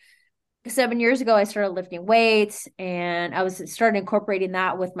about 7 years ago, I started lifting weights, and I was started incorporating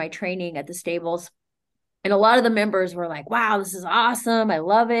that with my training at the Stables. And a lot of the members were like, wow, this is awesome. I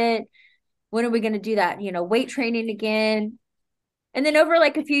love it. When are we going to do that? Weight training again. And then over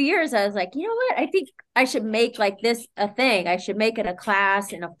like a few years, I was like, you know what? I think I should make like this a thing. I should make it a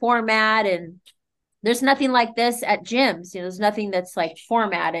class in a format. And there's nothing like this at gyms. There's nothing that's like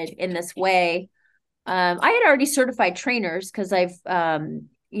formatted in this way. I had already certified trainers because I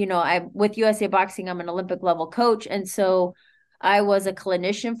with USA Boxing, I'm an Olympic level coach. And so I was a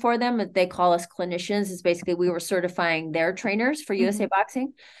clinician for them. They call us clinicians. It's basically we were certifying their trainers for USA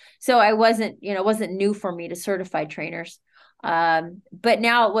Boxing. So I wasn't new for me to certify trainers. But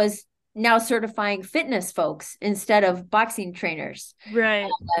now it was now certifying fitness folks instead of boxing trainers. Right.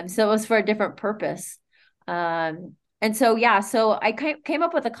 So it was for a different purpose. And so, yeah, so I came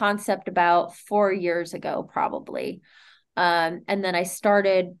up with a concept about 4 years ago, probably. And then I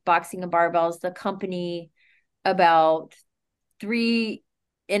started Boxing and Barbells, the company, about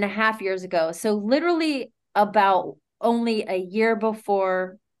 3.5 years ago. So literally about only a year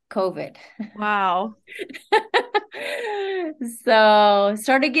before COVID. Wow. So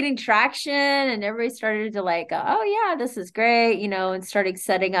started getting traction, and everybody started to like, oh yeah, this is great, and started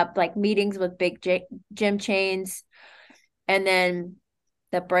setting up like meetings with big gym chains. And then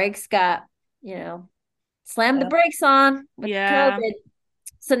the brakes got, slammed the brakes on with Yeah. COVID.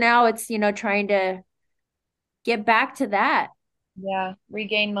 So now it's, trying to get back to that. Yeah,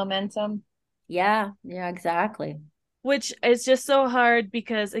 regain momentum. Yeah, exactly. Which is just so hard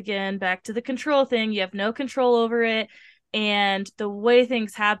because, again, back to the control thing, you have no control over it. And the way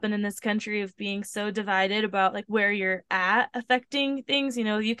things happen in this country of being so divided about like where you're at affecting things,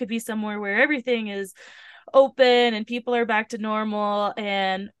 you could be somewhere where everything is open and people are back to normal,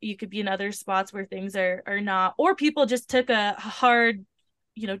 and you could be in other spots where things are not, or people just took a hard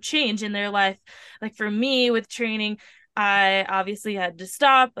change in their life. Like for me with training, I obviously had to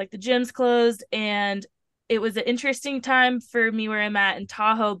stop, like the gym's closed, and it was an interesting time for me where I'm at in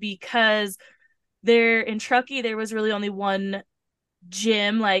Tahoe because there in Truckee there was really only one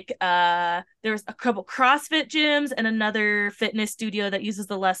gym, like there was a couple CrossFit gyms and another fitness studio that uses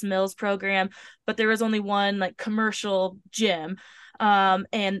the Les Mills program, but there was only one like commercial gym.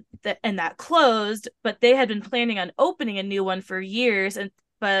 And that closed, but they had been planning on opening a new one for years, and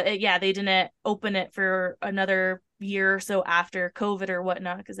yeah, they didn't open it for another year or so after COVID or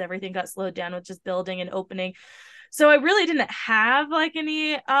whatnot, because everything got slowed down with just building and opening. So I really didn't have like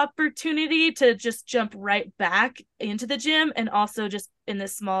any opportunity to just jump right back into the gym. And also just in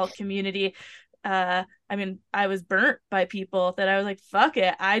this small community, I mean, I was burnt by people that I was like, fuck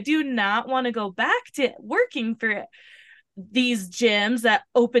it, I do not want to go back to working for these gyms that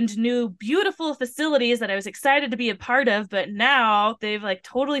opened new beautiful facilities that I was excited to be a part of, but now they've like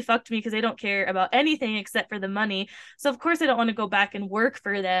totally fucked me because they don't care about anything except for the money. So of course I don't want to go back and work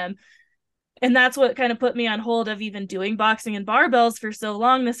for them. And that's what kind of put me on hold of even doing boxing and barbells for so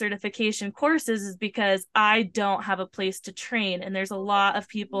long, the certification courses, is because I don't have a place to train. And there's a lot of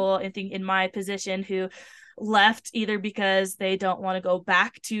people, I think, in my position who left either because they don't want to go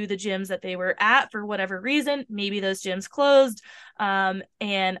back to the gyms that they were at for whatever reason. Maybe those gyms closed.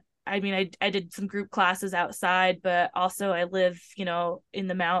 And I mean, I did some group classes outside, but also I live, in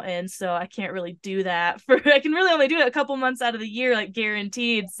the mountains. So I can't really do that I can really only do it a couple months out of the year, like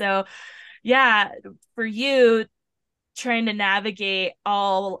guaranteed. So yeah, for you trying to navigate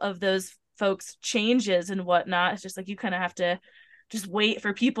all of those folks' changes and whatnot, it's just like you kind of have to just wait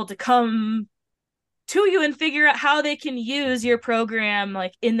for people to come to you and figure out how they can use your program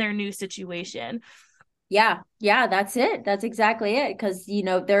like in their new situation. Yeah, that's it. That's exactly it. Because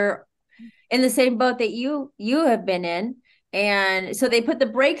they're in the same boat that you have been in, and so they put the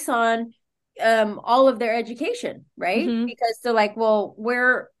brakes on all of their education, right? Mm-hmm. Because they're like, well,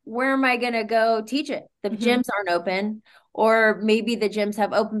 where am I going to go teach it? The Mm-hmm. gyms aren't open, or maybe the gyms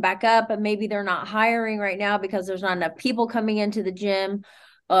have opened back up, but maybe they're not hiring right now because there's not enough people coming into the gym,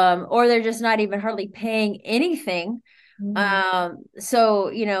 or they're just not even hardly paying anything.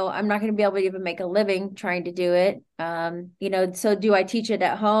 So, I'm not going to be able to even make a living trying to do it. So do I teach it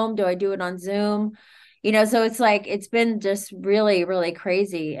at home? Do I do it on Zoom? So it's like, it's been just really, really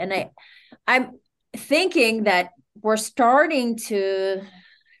crazy. And I'm thinking that we're starting to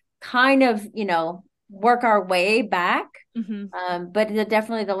kind of, work our way back. Mm-hmm. But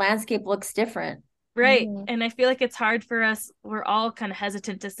definitely the landscape looks different. Right. And I feel like it's hard for us. We're all kind of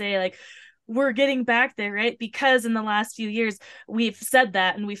hesitant to say, like, we're getting back there, right? Because in the last few years, we've said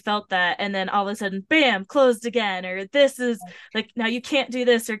that and we felt that. And then all of a sudden, bam, closed again. Or this is like, now you can't do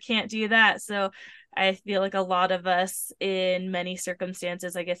this or can't do that. So I feel like a lot of us in many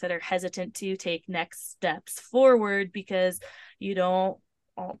circumstances, like I said, are hesitant to take next steps forward because you don't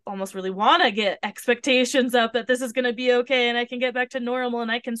almost really want to get expectations up that this is going to be okay and I can get back to normal and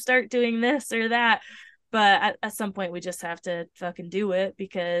I can start doing this or that. But at some point, we just have to fucking do it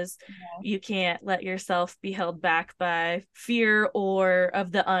because you can't let yourself be held back by fear or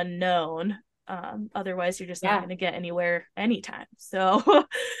of the unknown. Otherwise, you're just not going to get anywhere anytime. So,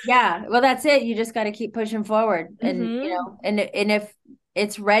 yeah, well, that's it. You just got to keep pushing forward, and mm-hmm. and if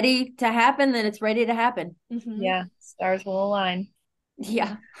it's ready to happen, then it's ready to happen. Mm-hmm. Yeah, stars will align.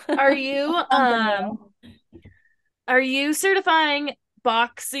 Yeah. Are you Something will. are you certifying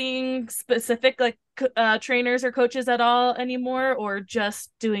boxing specific like trainers or coaches at all anymore, or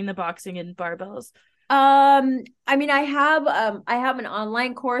just doing the boxing and barbells? I mean, I have an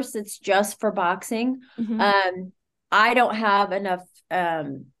online course that's just for boxing. Mm-hmm. I don't have enough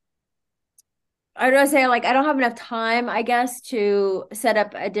I don't say like I don't have enough time, I guess, to set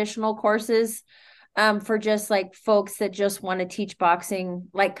up additional courses for just like folks that just want to teach boxing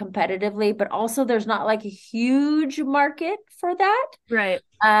like competitively, but also there's not like a huge market for that. Right.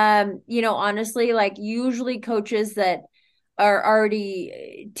 Honestly, like usually coaches that are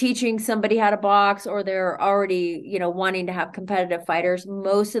already teaching somebody how to box, or they're already, wanting to have competitive fighters,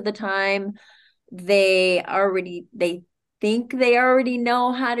 most of the time they think they already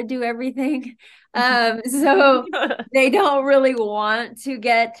know how to do everything. So they don't really want to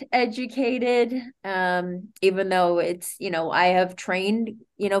get educated. Even though it's, I have trained,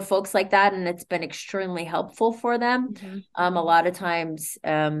 folks like that, and it's been extremely helpful for them. Mm-hmm. A lot of times,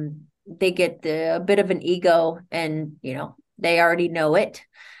 they get a bit of an ego, and, they already know it.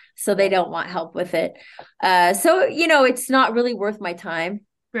 So they don't want help with it. So, it's not really worth my time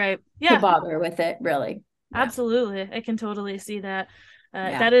Right. to Yeah, bother with it, really. Yeah. absolutely. I can totally see that.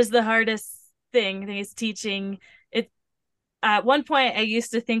 Yeah. That is the hardest thing. I think is teaching it. At one point, I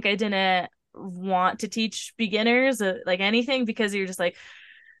used to think I didn't want to teach beginners like anything because you're just like,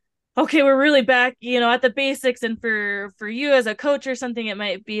 okay, we're really back, at the basics. And for you as a coach or something, it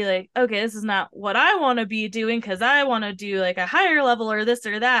might be like, okay, this is not what I want to be doing because I want to do like a higher level or this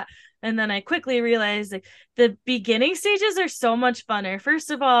or that. And then I quickly realized like the beginning stages are so much funner.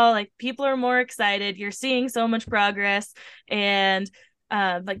 First of all, like people are more excited. You're seeing so much progress, and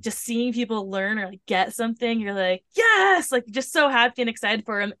like just seeing people learn or like get something, you're like, yes, like just so happy and excited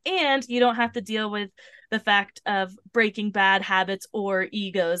for them. And you don't have to deal with the fact of breaking bad habits or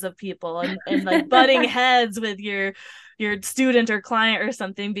egos of people, and like butting heads with your student or client or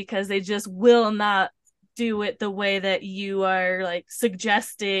something because they just will not do it the way that you are like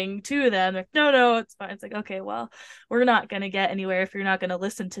suggesting to them. Like, no, it's fine. It's like, okay, well, we're not going to get anywhere if you're not going to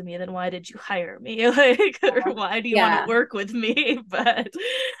listen to me. Then why did you hire me? Like, or why do you want to Yeah. work with me? But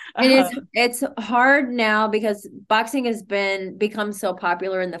And it's hard now because boxing has become so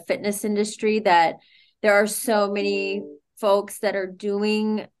popular in the fitness industry that there are so many folks that are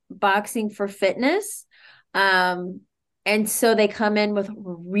doing boxing for fitness. And so they come in with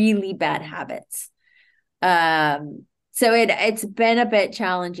really bad habits. So it's been a bit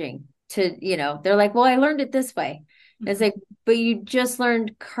challenging to, they're like, well, I learned it this way. It's like, but you just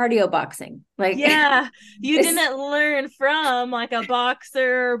learned cardio boxing. Like, yeah, you didn't learn from like a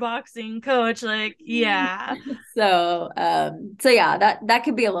boxer or boxing coach. Like, yeah. So yeah, that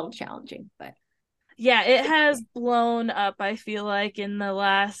could be a little challenging, but Yeah, it has blown up, I feel like, in the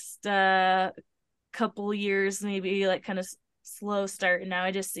last couple years, maybe like kind of slow start. And now I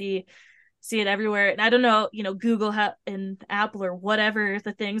just see it everywhere. And I don't know, Google and Apple or whatever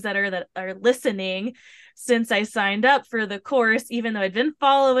the things that are listening, since I signed up for the course, even though I'd been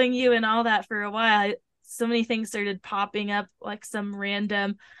following you and all that for a while, so many things started popping up, like some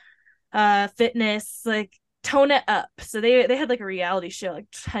random fitness, like Tone It Up. So they had like a reality show like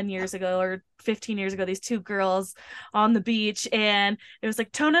 10 years ago or 15 years ago, these two girls on the beach, and it was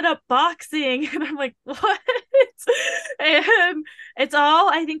like Tone It Up boxing. And I'm like, what? And it's all,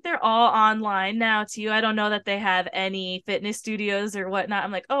 I think they're all online now too. I don't know that they have any fitness studios or whatnot.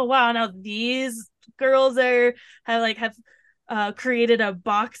 I'm like, oh wow, now these girls have created a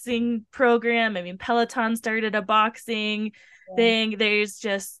boxing program. I mean, Peloton started a boxing thing. There's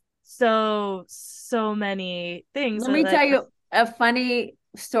just so many things let me that tell you a funny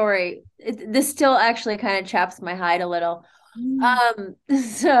story. This still actually kind of chaps my hide a little.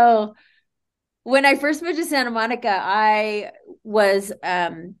 So when I first moved to Santa Monica, I was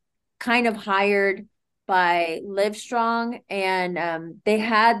kind of hired by Livestrong, and they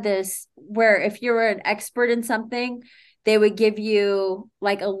had this where if you were an expert in something, they would give you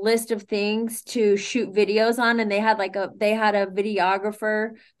like a list of things to shoot videos on, and they had a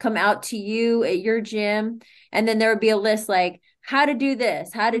videographer come out to you at your gym, and then there would be a list like how to do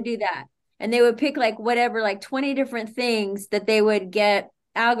this, how to do that. And they would pick like whatever, like 20 different things that they would get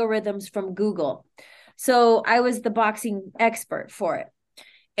algorithms from Google. So I was the boxing expert for it.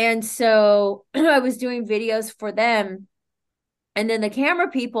 And so I was doing videos for them. And then the camera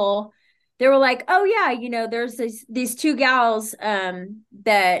people, they were like, oh yeah, there's these two gals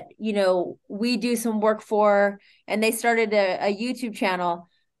that, we do some work for, and they started a YouTube channel.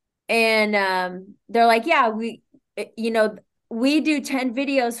 And they're like, yeah, we do 10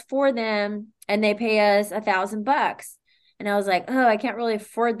 videos for them and they pay us $1,000. And I was like, oh, I can't really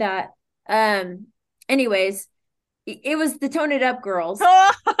afford that. Anyways, it was the Tone It Up girls.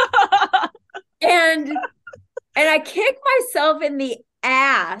 and I kick myself in the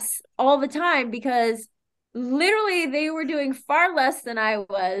ass all the time because literally they were doing far less than I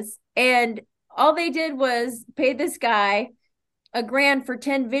was. And all they did was pay this guy $1,000 for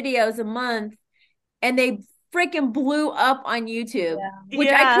 10 videos a month. And they freaking blew up on YouTube, which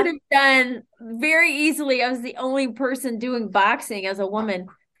I could have done very easily. I was the only person doing boxing as a woman.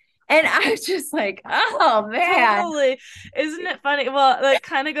 And I was just like, oh man. Totally. Isn't it funny? Well, that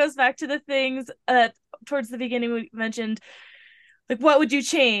kind of goes back to the things towards the beginning we mentioned, like what would you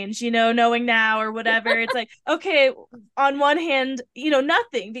change, knowing now or whatever. It's like, okay, on one hand,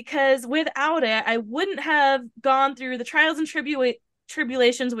 nothing, because without it I wouldn't have gone through the trials and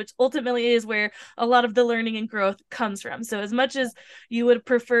tribulations, which ultimately is where a lot of the learning and growth comes from. So as much as you would have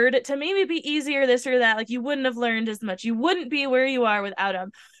preferred it to maybe be easier, this or that, like you wouldn't have learned as much, you wouldn't be where you are without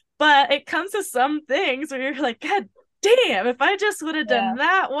them. But it comes to some things where you're like, God damn, if I just would have done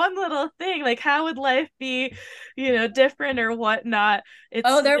that one little thing, like how would life be, different or whatnot.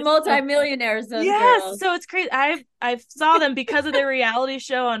 They're multimillionaires, those girls. So it's crazy. I saw them because of their reality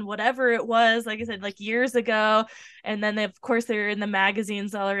show on whatever it was, like I said, like years ago. And then of course they were in the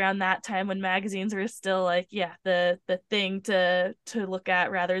magazines all around that time when magazines were still like, yeah, the thing to look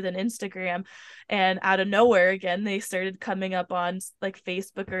at rather than Instagram. And out of nowhere again, they started coming up on like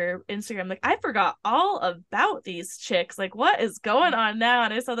Facebook or Instagram. Like, I forgot all about these chicks. Like, what is going on now?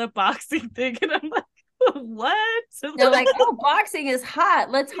 And I saw the boxing thing and I'm like, what? They're like, oh, boxing is hot.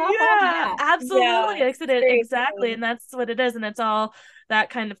 Let's hop on Yeah, that. absolutely. Yeah, I said it very exactly. appealing. And that's what it is. And it's all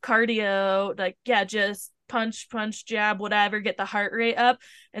that kind of cardio, like, yeah, just punch, punch, jab, whatever, get the heart rate up.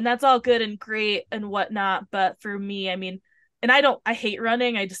 And that's all good and great and whatnot. But for me, I mean, and I hate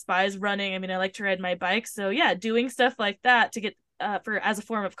running. I despise running. I mean, I like to ride my bike. So yeah, doing stuff like that to get for as a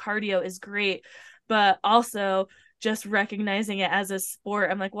form of cardio is great. But also just recognizing it as a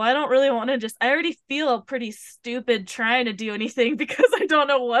sport. I'm like, well, I don't really want to I already feel pretty stupid trying to do anything because I don't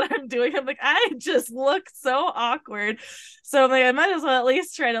know what I'm doing. I'm like, I just look so awkward. So I'm like, I might as well at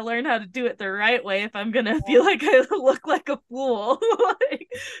least try to learn how to do it the right way if I'm going to feel like I look like a fool. Like,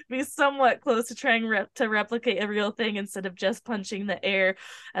 be somewhat close to trying to replicate a real thing instead of just punching the air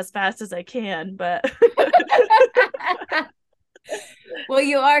as fast as I can. But Well,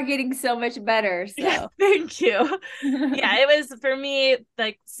 you are getting so much better. yeah, So thank you. Yeah, it was for me,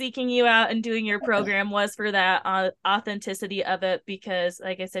 like seeking you out and doing your program was for that authenticity of it, because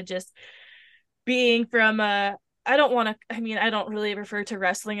like I said, just being from a I don't want to, I mean, I don't really refer to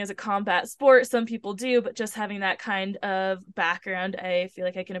wrestling as a combat sport. Some people do, but just having that kind of background, I feel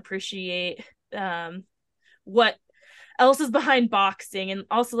like I can appreciate what else is behind boxing. And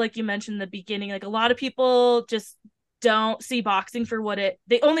also, like you mentioned in the beginning, like a lot of people just don't see boxing for what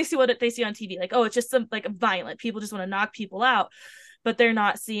they only see what they see on TV. Like, oh, it's just some like violent. People just want to knock people out, but they're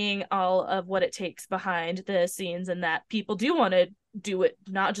not seeing all of what it takes behind the scenes, and that people do want to do it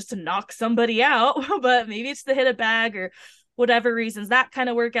not just to knock somebody out, but maybe it's to hit a bag or whatever reasons. That kind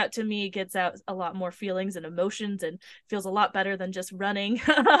of workout to me gets out a lot more feelings and emotions and feels a lot better than just running.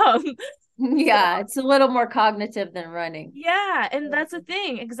 yeah, it's a little more cognitive than running. Yeah, and that's the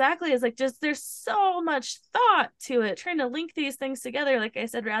thing. Exactly. Is like just there's so much thought to it, trying to link these things together. Like I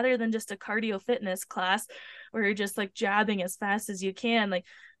said, rather than just a cardio fitness class where you're just like jabbing as fast as you can, like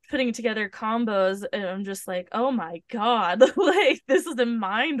putting together combos, and I'm just like, oh my God, like this is a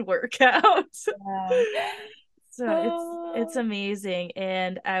mind workout. Yeah. So it's amazing.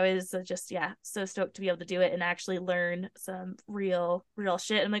 And I was just, yeah, so stoked to be able to do it and actually learn some real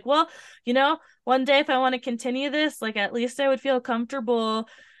shit. I'm like, well, one day if I want to continue this, like at least I would feel comfortable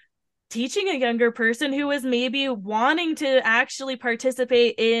teaching a younger person who is maybe wanting to actually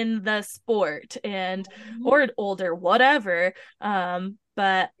participate in the sport and or older, whatever.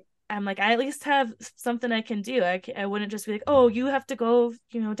 But I'm like, I at least have something I can do. I wouldn't just be like, oh, you have to go,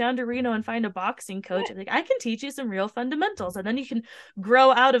 down to Reno and find a boxing coach. I'm like, I can teach you some real fundamentals, and then you can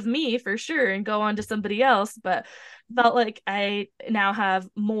grow out of me for sure and go on to somebody else. But felt like I now have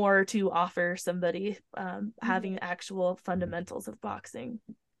more to offer somebody, having actual fundamentals of boxing.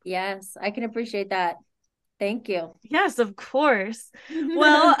 Yes, I can appreciate that. Thank you. Yes, of course.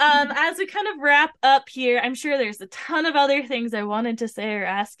 Well, as we kind of wrap up here, I'm sure there's a ton of other things I wanted to say or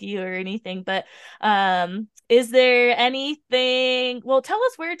ask you or anything, but is there anything, well, tell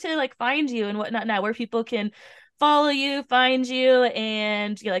us where to like find you and whatnot now, where people can follow you, find you,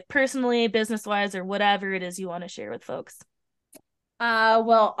 and like personally, business wise, or whatever it is you want to share with folks.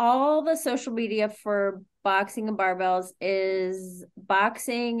 Well, all the social media for Boxing and Barbells is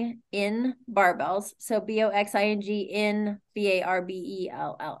Boxing in Barbells. So BOXING in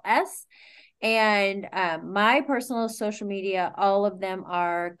BARBELLS. And my personal social media, all of them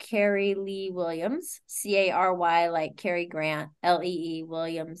are Cary Lee Williams, CARY, like Cary Grant, LEE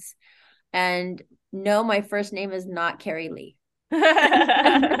Williams. And no, my first name is not Cary Lee.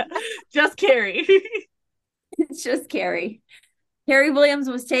 Just Cary. It's just Cary. Cary Williams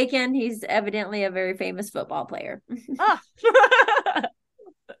was taken. He's evidently a very famous football player. Oh.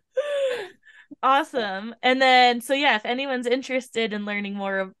 Awesome. And then, so yeah, if anyone's interested in learning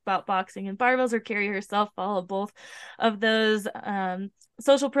more about boxing and barbells, or Cary herself, follow both of those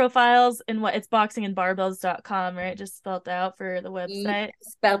social profiles. And it's boxingandbarbells.com, right? Just spelled out for the website.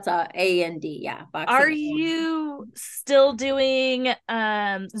 Spelled out AND, yeah. Are you still doing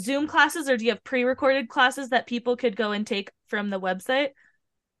Zoom classes, or do you have pre-recorded classes that people could go and take from the website?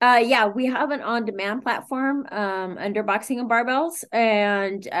 Yeah, we have an on-demand platform under Boxing and Barbells.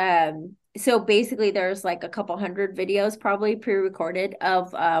 And so basically there's like a couple hundred videos probably pre-recorded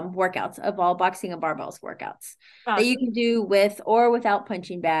of workouts, of all Boxing and Barbells workouts. Awesome. That you can do with or without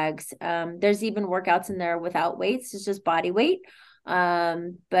punching bags. There's even workouts in there without weights. It's just body weight.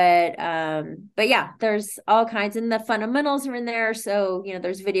 But yeah, there's all kinds, and the fundamentals are in there. So,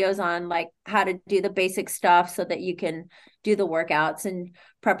 there's videos on like how to do the basic stuff so that you can do the workouts and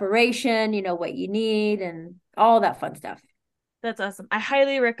preparation, what you need and all that fun stuff. That's awesome. I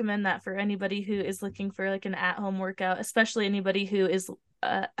highly recommend that for anybody who is looking for like an at-home workout, especially anybody who is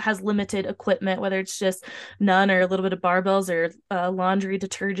has limited equipment, whether it's just none or a little bit of barbells or laundry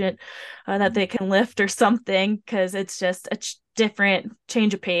detergent that they can lift or something, because it's just a different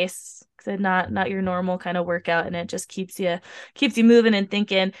change of pace. Not your normal kind of workout, and it just keeps you moving and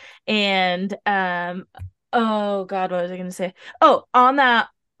thinking. And oh God, what was I going to say? Oh, on that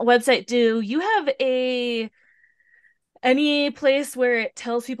website, do you have any place where it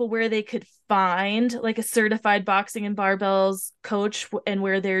tells people where they could find like a certified boxing and barbells coach, and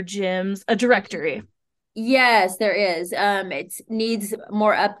where their gyms, a directory? Yes, there is. It needs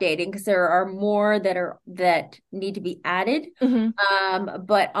more updating because there are more that need to be added.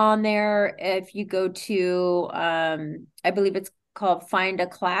 But on there, if you go to, I believe it's called Find a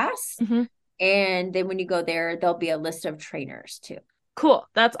Class, and then when you go there, there'll be a list of trainers too. Cool.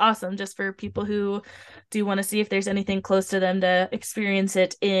 That's awesome. Just for people who do want to see if there's anything close to them to experience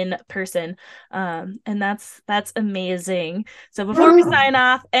it in person. And that's amazing. So before we sign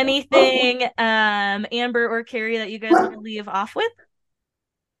off, anything, Amber or Cary, that you guys want to leave off with?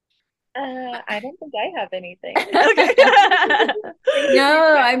 I don't think I have anything. Okay.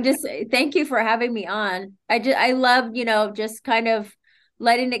 No, thank you for having me on. I love, just kind of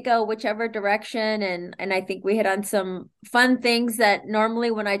letting it go whichever direction. And I think we hit on some fun things that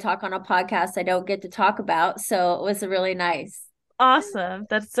normally when I talk on a podcast, I don't get to talk about. So it was really nice. Awesome.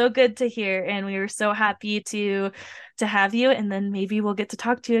 That's so good to hear. And we were so happy to have you. And then maybe we'll get to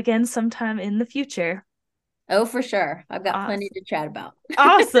talk to you again sometime in the future. Oh, for sure. I've got plenty to chat about.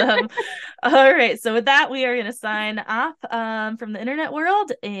 Awesome. All right. So with that, we are going to sign off from the internet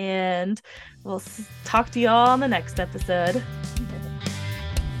world, and we'll talk to you all on the next episode.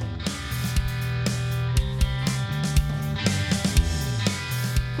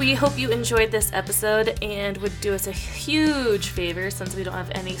 We hope you enjoyed this episode and would do us a huge favor, since we don't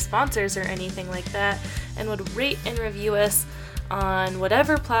have any sponsors or anything like that, and would rate and review us on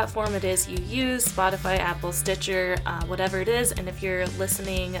whatever platform it is you use, Spotify, Apple, Stitcher, whatever it is. And if you're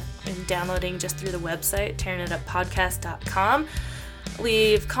listening and downloading just through the website, tearingituppodcast.com,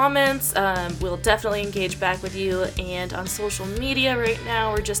 leave comments. We'll definitely engage back with you. And on social media right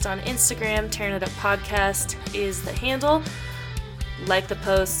now, we're just on Instagram. Tearing It Up Podcast is the handle. Like the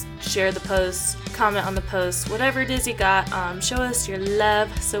post, share the post, comment on the post, whatever it is you got. Show us your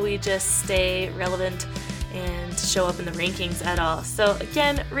love so we just stay relevant and show up in the rankings at all. So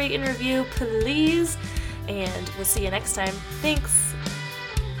again, rate and review, please, and we'll see you next time. Thanks.